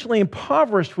spiritually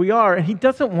impoverished we are, and he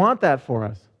doesn't want that for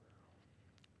us.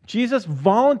 Jesus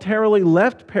voluntarily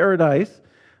left paradise,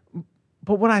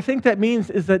 but what I think that means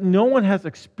is that no one has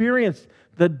experienced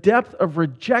the depth of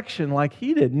rejection like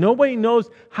he did. Nobody knows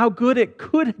how good it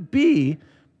could be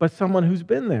but someone who's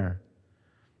been there.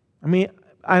 I mean,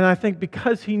 and I think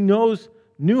because he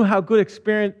knew how good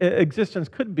existence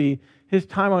could be, his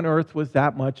time on earth was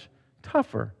that much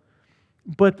tougher.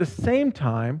 But at the same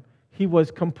time, he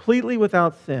was completely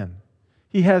without sin.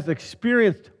 He has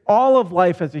experienced all of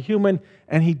life as a human,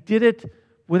 and he did it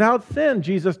without sin.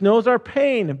 Jesus knows our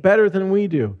pain better than we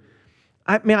do.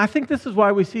 I think this is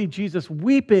why we see Jesus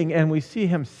weeping, and we see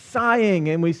him sighing,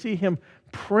 and we see him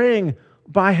praying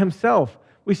by himself.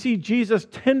 We see Jesus'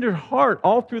 tender heart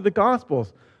all through the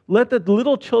Gospels. Let the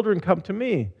little children come to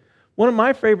me. One of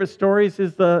my favorite stories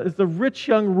is the rich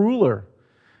young ruler.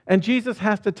 And Jesus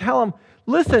has to tell him,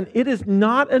 listen, it is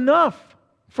not enough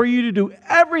for you to do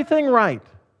everything right.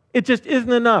 It just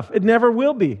isn't enough. It never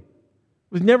will be. It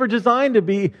was never designed to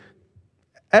be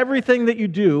everything that you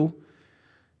do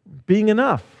being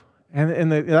enough.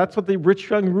 And that's what the rich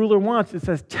young ruler wants. It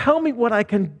says, tell me what I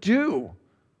can do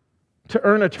to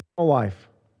earn eternal life,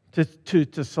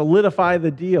 to solidify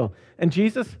the deal. And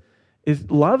Jesus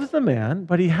loves the man,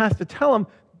 but he has to tell him,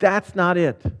 that's not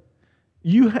it.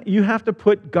 You have to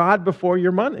put God before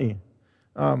your money.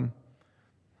 And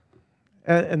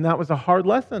that was a hard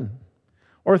lesson.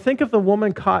 Or think of the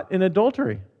woman caught in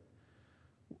adultery.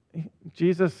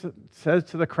 Jesus says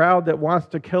to the crowd that wants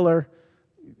to kill her,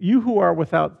 you who are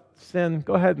without sin,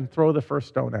 go ahead and throw the first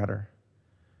stone at her.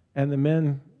 And the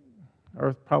men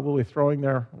are probably throwing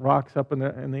their rocks up in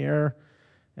the air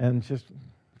and just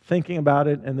thinking about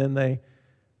it, and then they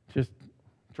just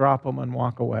drop them and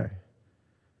walk away,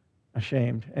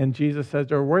 ashamed. And Jesus says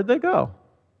to her, where'd they go?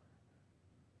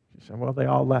 She said, well, they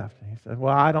all left. And he said,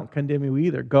 well, I don't condemn you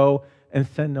either. Go and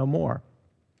sin no more.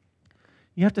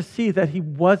 You have to see that he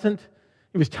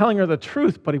was telling her the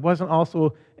truth, but he wasn't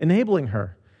also enabling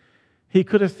her. He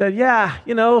could have said, yeah,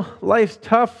 life's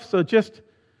tough, so just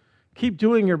keep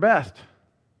doing your best.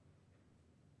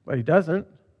 But he doesn't.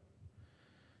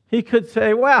 He could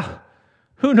say, well,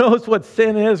 who knows what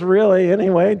sin is really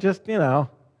anyway, just,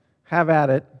 have at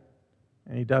it.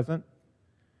 And he doesn't.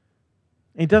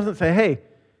 He doesn't say, hey,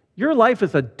 your life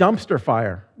is a dumpster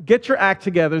fire. Get your act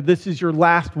together. This is your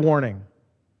last warning.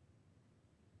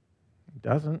 He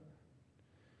doesn't.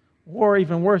 Or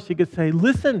even worse, he could say,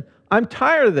 listen, I'm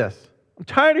tired of this. I'm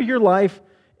tired of your life.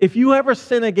 If you ever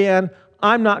sin again,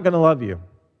 I'm not going to love you.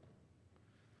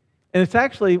 And it's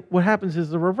actually what happens is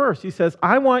the reverse. He says,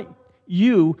 I want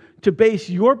you to base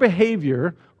your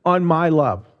behavior on my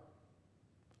love.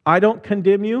 I don't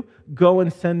condemn you. Go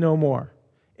and sin no more.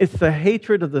 It's the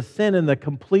hatred of the sin and the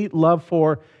complete love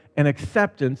for and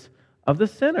acceptance of the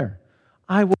sinner.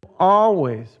 I will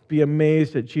always be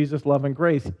amazed at Jesus' love and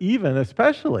grace, even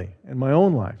especially in my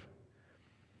own life.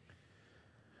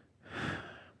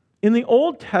 In the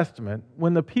Old Testament,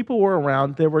 when the people were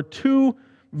around, there were two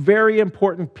very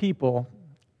important people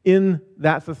in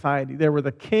that society. There were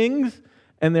the kings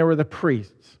and there were the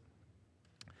priests.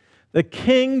 The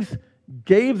kings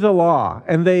gave the law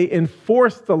and they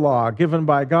enforced the law given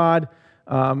by God.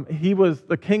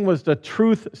 The king was the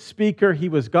truth speaker. He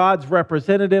was God's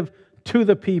representative to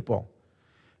the people.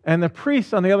 And the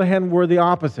priests, on the other hand, were the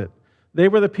opposite. They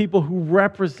were the people who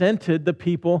represented the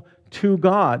people to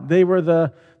God. They were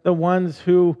the ones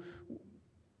who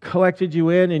collected you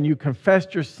in and you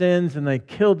confessed your sins, and they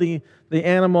killed the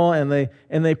animal, and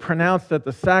they pronounced that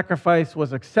the sacrifice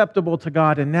was acceptable to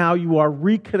God, and now you are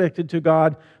reconnected to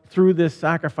God through this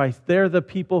sacrifice. They're the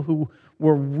people who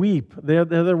will weep. They're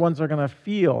the ones that are going to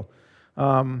feel.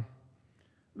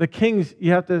 The kings,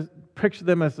 you have to picture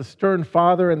them as the stern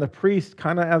father, and the priests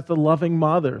kind of as the loving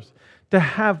mothers. To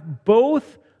have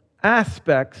both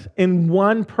aspects in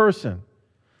one person,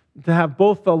 to have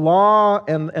both the law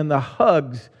and the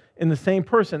hugs in the same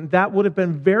person, that would have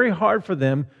been very hard for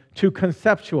them to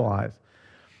conceptualize.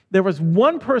 There was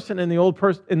one person in the Old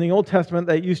Testament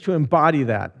that used to embody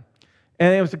that,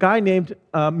 and it was a guy named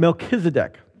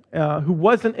Melchizedek, who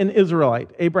wasn't an Israelite.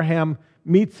 Abraham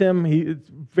meets him. He's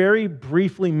very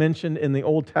briefly mentioned in the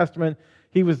Old Testament.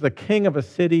 He was the king of a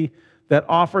city that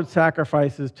offered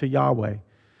sacrifices to Yahweh.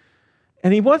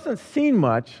 And he wasn't seen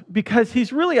much because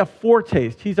he's really a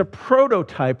foretaste. He's a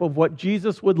prototype of what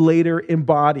Jesus would later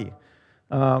embody.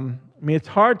 It's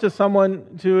hard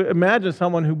to imagine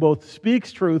someone who both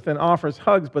speaks truth and offers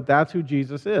hugs, but that's who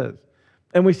Jesus is.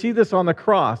 And we see this on the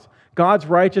cross. God's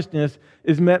righteousness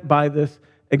is met by this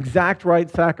exact right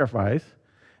sacrifice,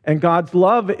 and God's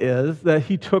love is that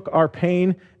he took our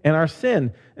pain and our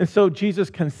sin. And so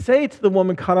Jesus can say to the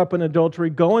woman caught up in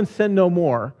adultery, go and sin no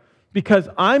more, because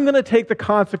I'm going to take the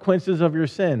consequences of your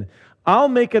sin. I'll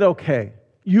make it okay.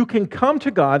 You can come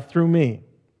to God through me.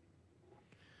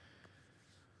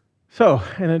 So,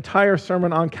 an entire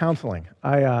sermon on counseling.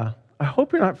 I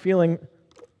hope you're not feeling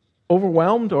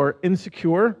overwhelmed or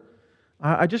insecure.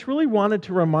 I just really wanted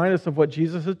to remind us of what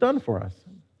Jesus has done for us.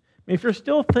 If you're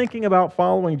still thinking about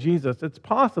following Jesus, it's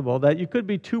possible that you could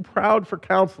be too proud for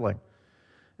counseling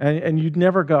and you'd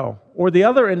never go. Or the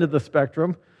other end of the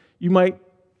spectrum, you might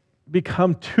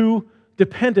become too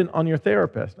dependent on your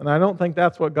therapist. And I don't think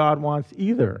that's what God wants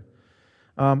either.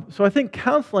 So I think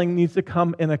counseling needs to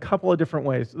come in a couple of different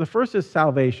ways. The first is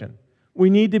salvation. We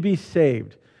need to be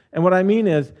saved. And what I mean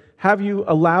is, have you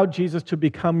allowed Jesus to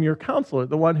become your counselor,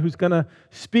 the one who's going to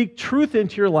speak truth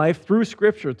into your life through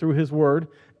Scripture, through His Word,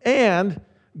 and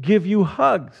give you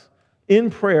hugs in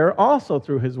prayer also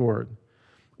through His Word?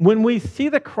 When we see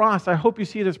the cross, I hope you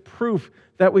see it as proof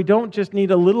that we don't just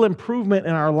need a little improvement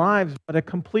in our lives, but a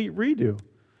complete redo. I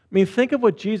mean, think of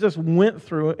what Jesus went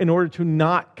through in order to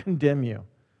not condemn you.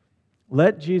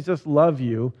 Let Jesus love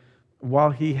you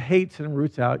while He hates and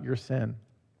roots out your sin.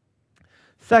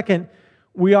 Second,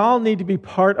 we all need to be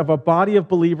part of a body of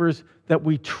believers that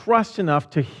we trust enough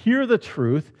to hear the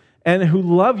truth and who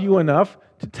love you enough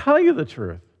to tell you the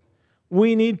truth.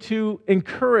 We need to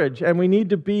encourage and we need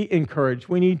to be encouraged.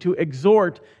 We need to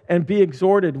exhort and be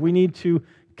exhorted. We need to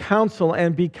counsel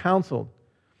and be counseled.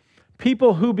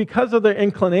 People who, because of their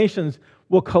inclinations,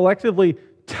 will collectively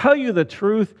tell you the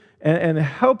truth and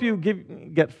help you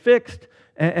get fixed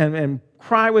and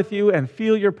cry with you and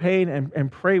feel your pain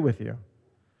and pray with you.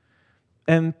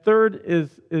 And third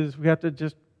is we have to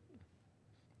just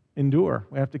endure.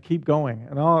 We have to keep going.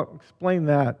 And I'll explain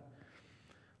that.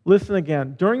 Listen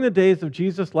again. During the days of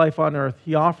Jesus' life on earth,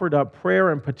 He offered up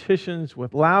prayer and petitions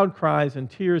with loud cries and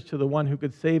tears to the one who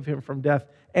could save Him from death,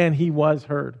 and He was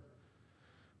heard.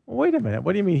 Well, wait a minute.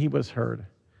 What do you mean He was heard? I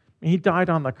mean, He died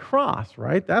on the cross,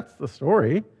 right? That's the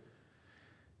story.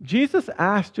 Jesus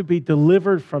asked to be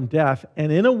delivered from death,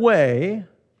 and in a way,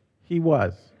 He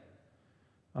was.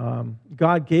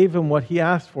 God gave Him what He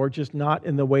asked for, just not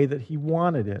in the way that He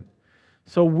wanted it.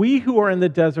 So we who are in the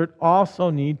desert also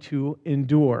need to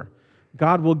endure.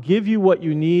 God will give you what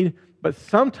you need, but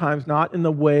sometimes not in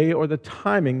the way or the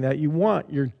timing that you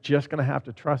want. You're just going to have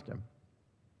to trust Him.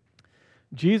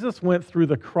 Jesus went through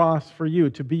the cross for you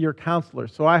to be your counselor.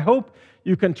 So I hope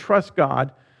you can trust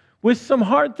God with some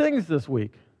hard things this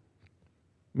week.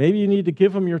 Maybe you need to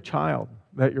give Him your child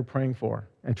that you're praying for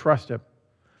and trust Him.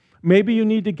 Maybe you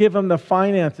need to give Him the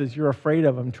finances you're afraid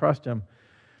of and trust Him.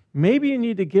 Maybe you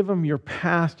need to give Him your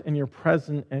past and your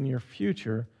present and your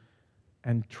future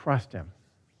and trust Him.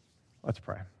 Let's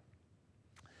pray.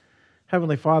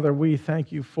 Heavenly Father, we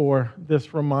thank You for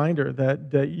this reminder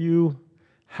that You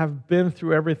have been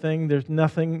through everything. There's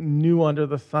nothing new under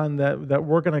the sun that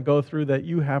we're going to go through that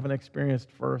You haven't experienced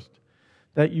first.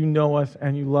 That You know us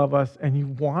and You love us and You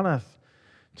want us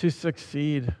to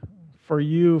succeed for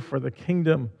You, for the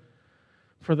kingdom,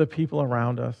 for the people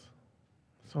around us.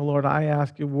 So, Lord, I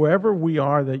ask You, wherever we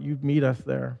are, that You meet us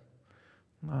there.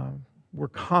 We're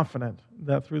confident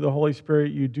that through the Holy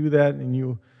Spirit You do that and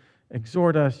You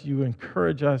exhort us, You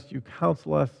encourage us, You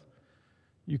counsel us,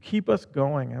 You keep us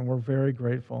going, and we're very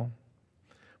grateful.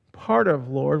 Part of,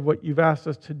 Lord, what You've asked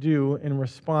us to do in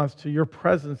response to Your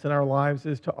presence in our lives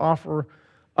is to offer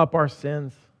up our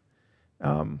sins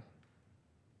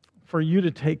for You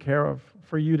to take care of,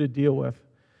 for You to deal with.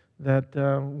 That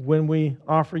when we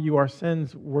offer You our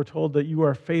sins, we're told that You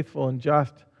are faithful and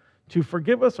just to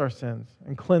forgive us our sins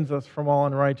and cleanse us from all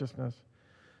unrighteousness.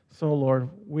 So, Lord,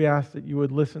 we ask that You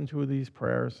would listen to these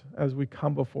prayers as we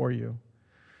come before You.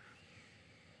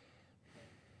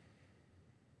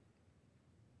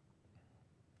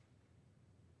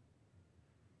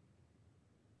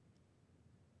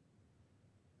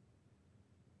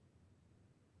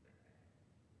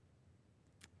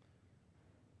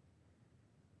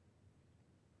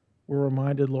 We're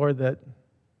reminded, Lord, that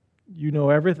You know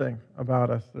everything about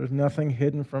us. There's nothing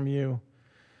hidden from You.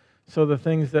 So the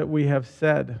things that we have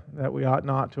said that we ought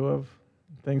not to have,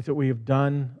 things that we have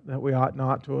done that we ought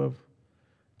not to have,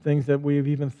 things that we have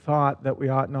even thought that we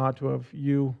ought not to have,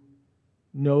 You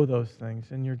know those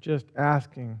things. And You're just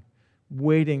asking,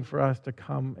 waiting for us to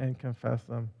come and confess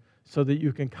them so that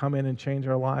You can come in and change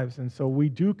our lives. And so we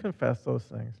do confess those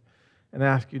things and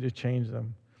ask You to change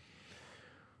them.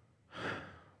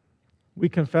 We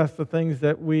confess the things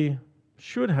that we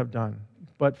should have done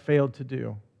but failed to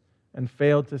do and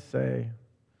failed to say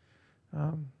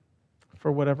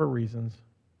for whatever reasons,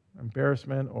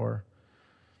 embarrassment or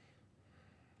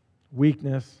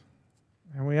weakness.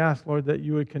 And we ask, Lord, that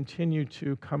You would continue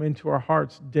to come into our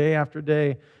hearts day after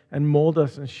day and mold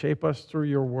us and shape us through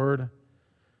Your word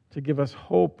to give us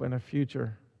hope and a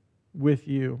future with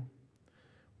You.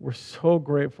 We're so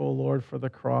grateful, Lord, for the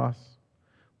cross.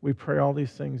 We pray all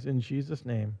these things in Jesus'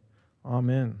 name.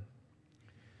 Amen.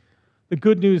 The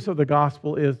good news of the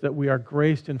gospel is that we are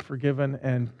graced and forgiven,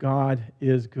 and God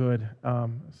is good.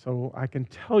 So I can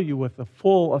tell you with the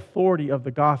full authority of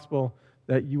the gospel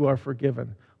that you are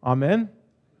forgiven. Amen?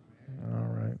 All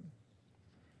right.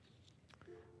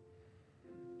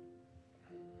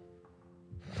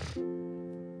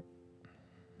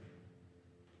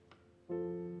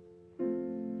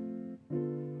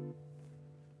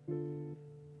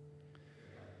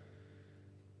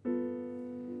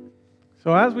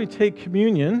 So as we take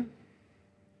communion,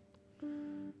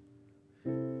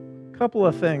 a couple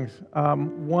of things.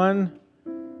 One,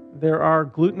 there are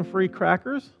gluten-free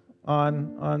crackers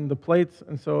on the plates,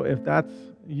 and so if that's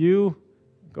you,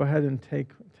 go ahead and take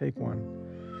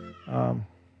one.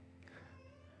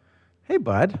 Hey,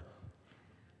 bud.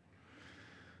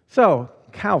 So,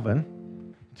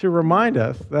 Calvin, to remind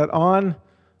us that on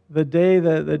the day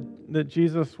that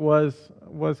Jesus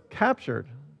was captured,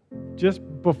 just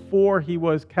before he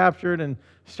was captured and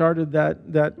started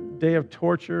that day of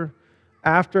torture,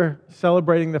 after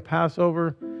celebrating the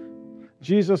Passover,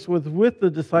 Jesus was with the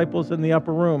disciples in the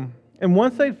upper room. And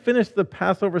once they'd finished the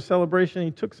Passover celebration,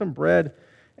 he took some bread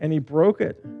and he broke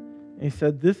it. And he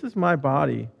said, "This is my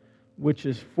body, which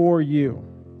is for you.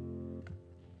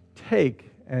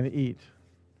 Take and eat."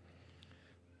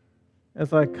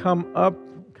 As I come up,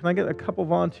 can I get a couple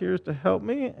volunteers to help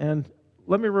me? And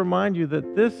let me remind you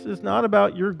that this is not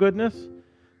about your goodness.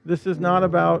 This is not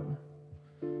about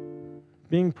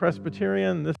being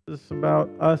Presbyterian. This is about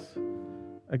us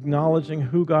acknowledging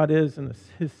who God is and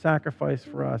his sacrifice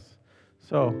for us.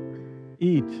 So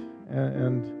eat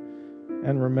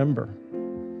and remember.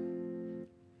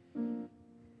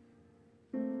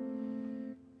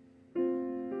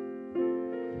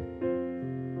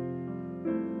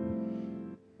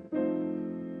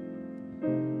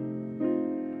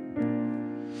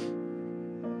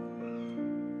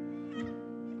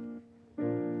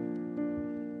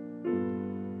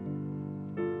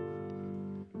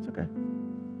 It's okay.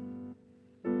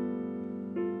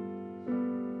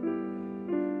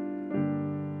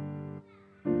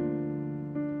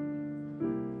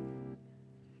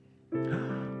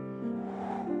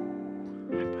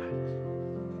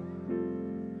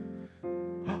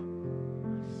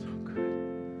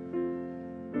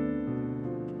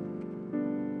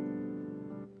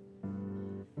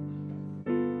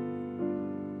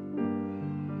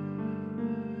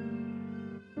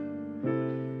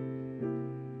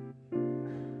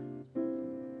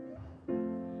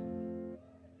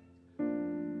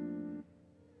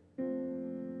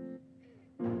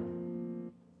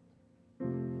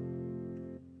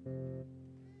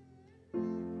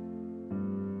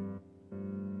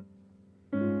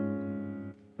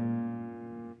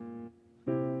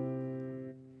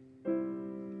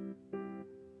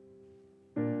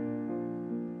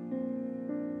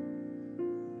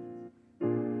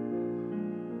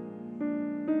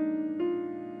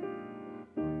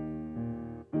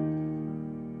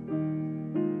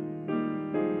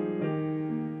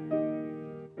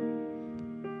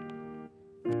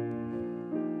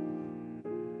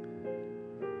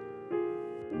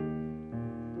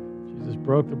 Jesus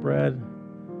broke the bread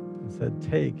and said,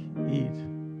 "Take, eat,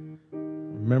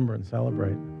 remember and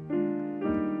celebrate."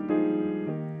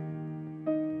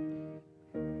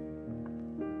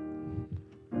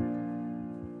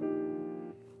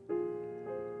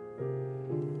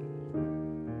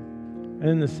 And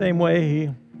in the same way, he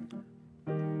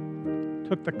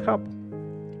took the cup.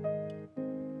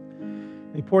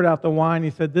 He poured out the wine.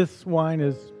 He said, "This wine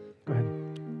is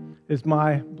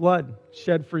my blood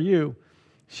shed for you,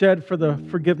 shed for the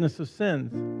forgiveness of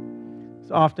sins."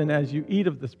 As often as you eat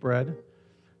of this bread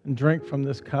and drink from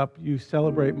this cup, you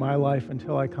celebrate my life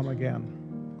until I come again.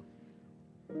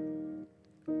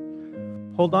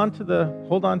 Hold on to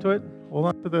it. Hold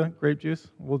on to the grape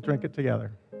juice. We'll drink it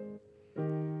together.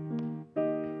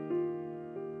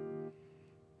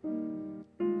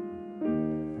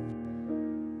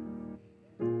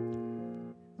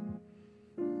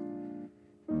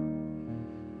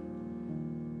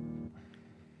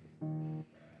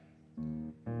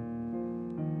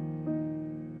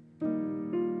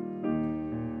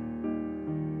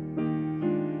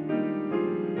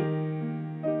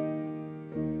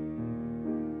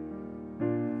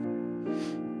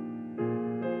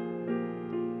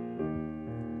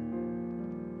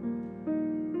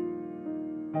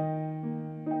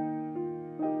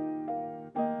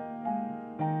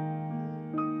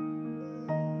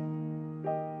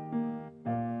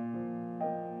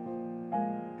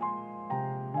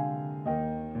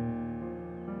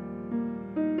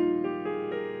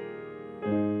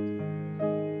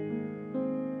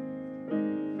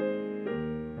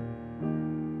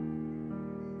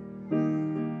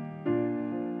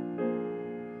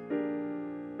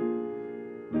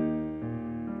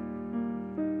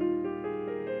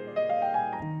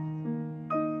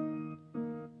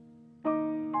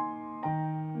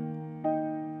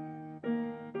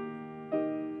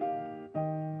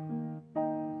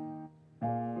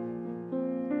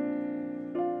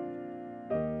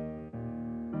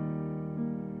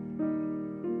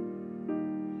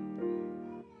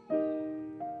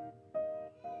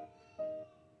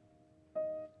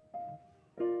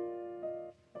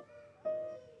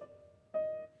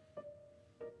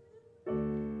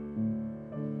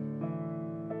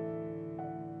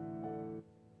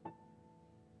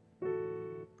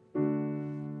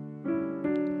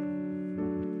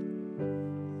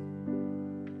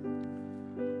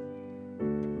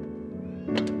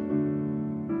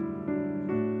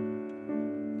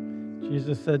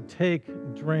 Jesus said, take,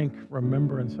 drink,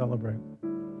 remember, and celebrate.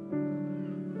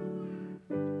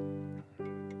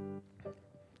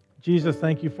 Jesus,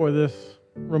 thank you for this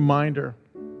reminder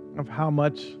of how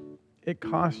much it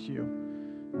cost you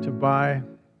to buy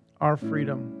our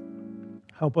freedom.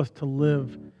 Help us to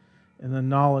live in the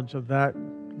knowledge of that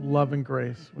love and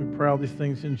grace. We pray all these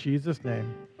things in Jesus'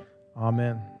 name.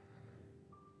 Amen.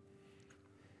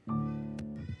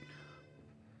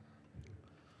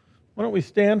 Why don't we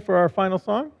stand for our final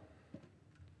song?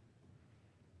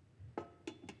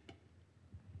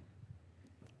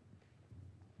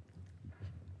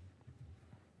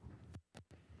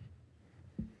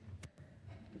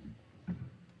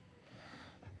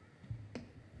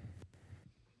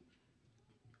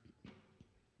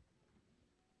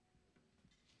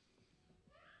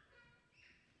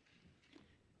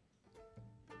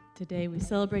 Today we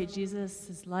celebrate Jesus,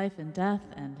 his life and death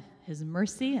and his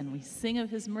mercy, and we sing of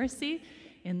his mercy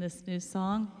in this new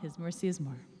song, His Mercy is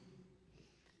More.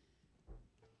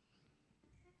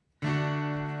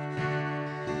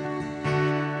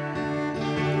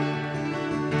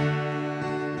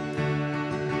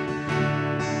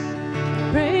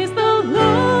 Praise the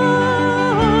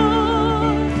Lord,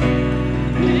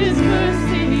 His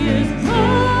mercy is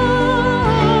more.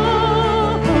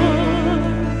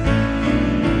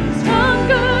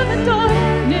 Stronger than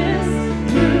darkness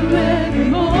through every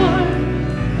morn.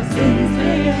 The sins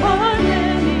they are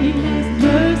many, His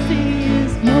mercy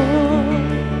is more.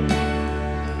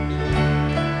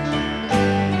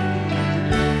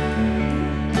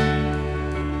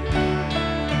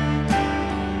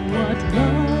 What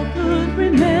love could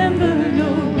remember, no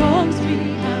wrongs we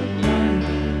have done.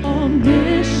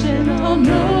 Omniscient,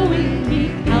 all-knowing, He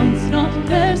counts not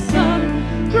their sum.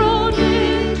 Thrown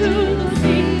into the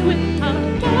sea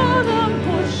without bottom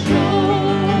or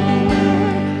shore.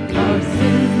 Our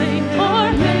sins, they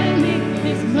are many,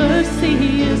 His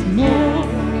mercy is more.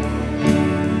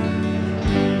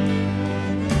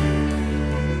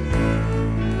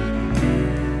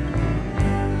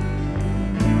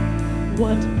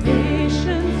 What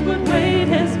patience would wait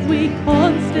as we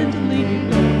constantly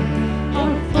go.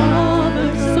 Our Father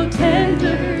so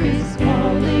tender is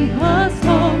calling us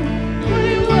home.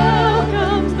 He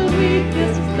welcomes the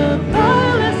weakest, the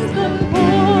vilest, the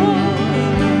poor.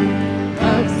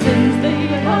 Our sins, they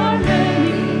are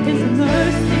many, His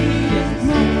mercy is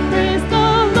more. Praise the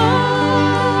Lord,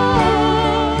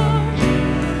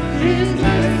 His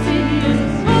mercy is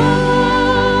more.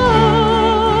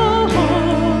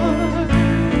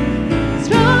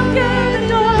 Stronger than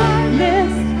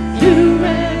darkness through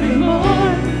every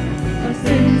morn. Our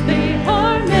sins, they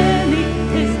are many,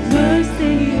 His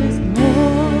mercy is more.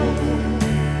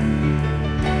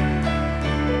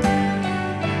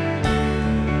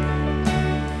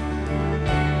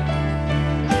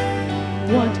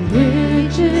 What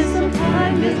riches of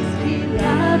kindness He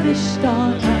lavished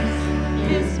on us.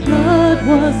 His blood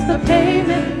was the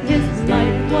payment, His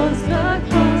life was the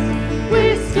cost.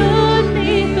 We stood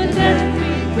neath the debt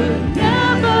we could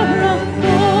never afford.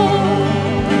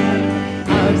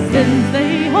 Our sins,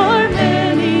 they are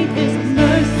many, His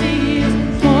mercy is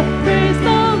more. Praise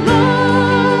the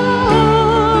Lord,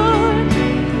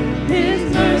 His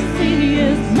mercy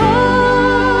is more.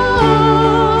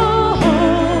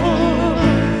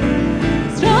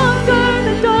 Stronger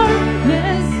than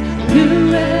darkness through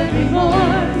every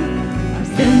morn. Our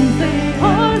sins, they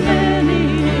are many,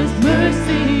 His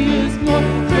mercy is more.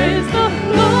 Praise the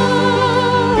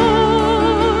Lord,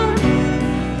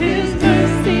 His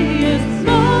mercy is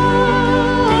more.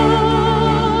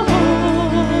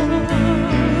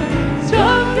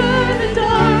 Stronger than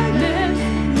darkness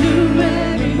through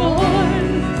every morn.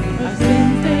 Our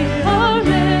sins, they are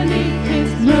many,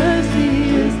 His mercy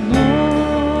is more.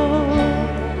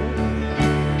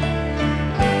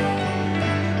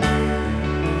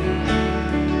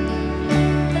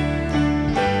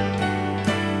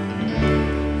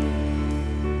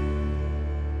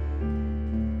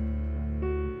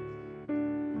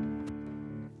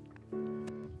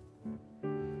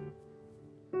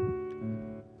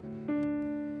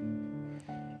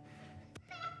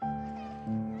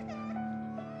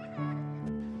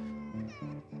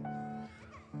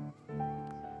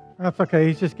 That's okay.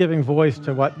 He's just giving voice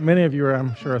to what many of you are,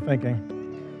 I'm sure, thinking.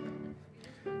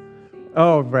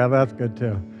 Oh, Brad, that's good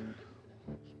too.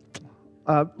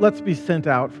 Let's be sent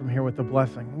out from here with a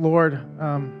blessing. Lord,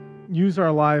 use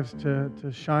our lives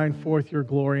to shine forth your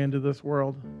glory into this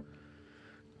world.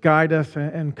 Guide us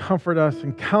and comfort us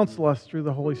and counsel us through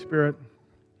the Holy Spirit.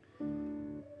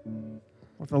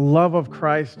 With the love of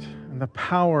Christ and the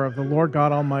power of the Lord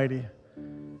God Almighty,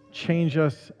 change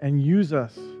us and use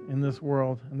us in this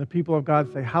world. And the people of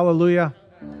God say, hallelujah.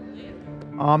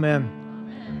 Amen.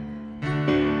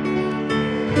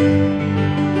 Amen.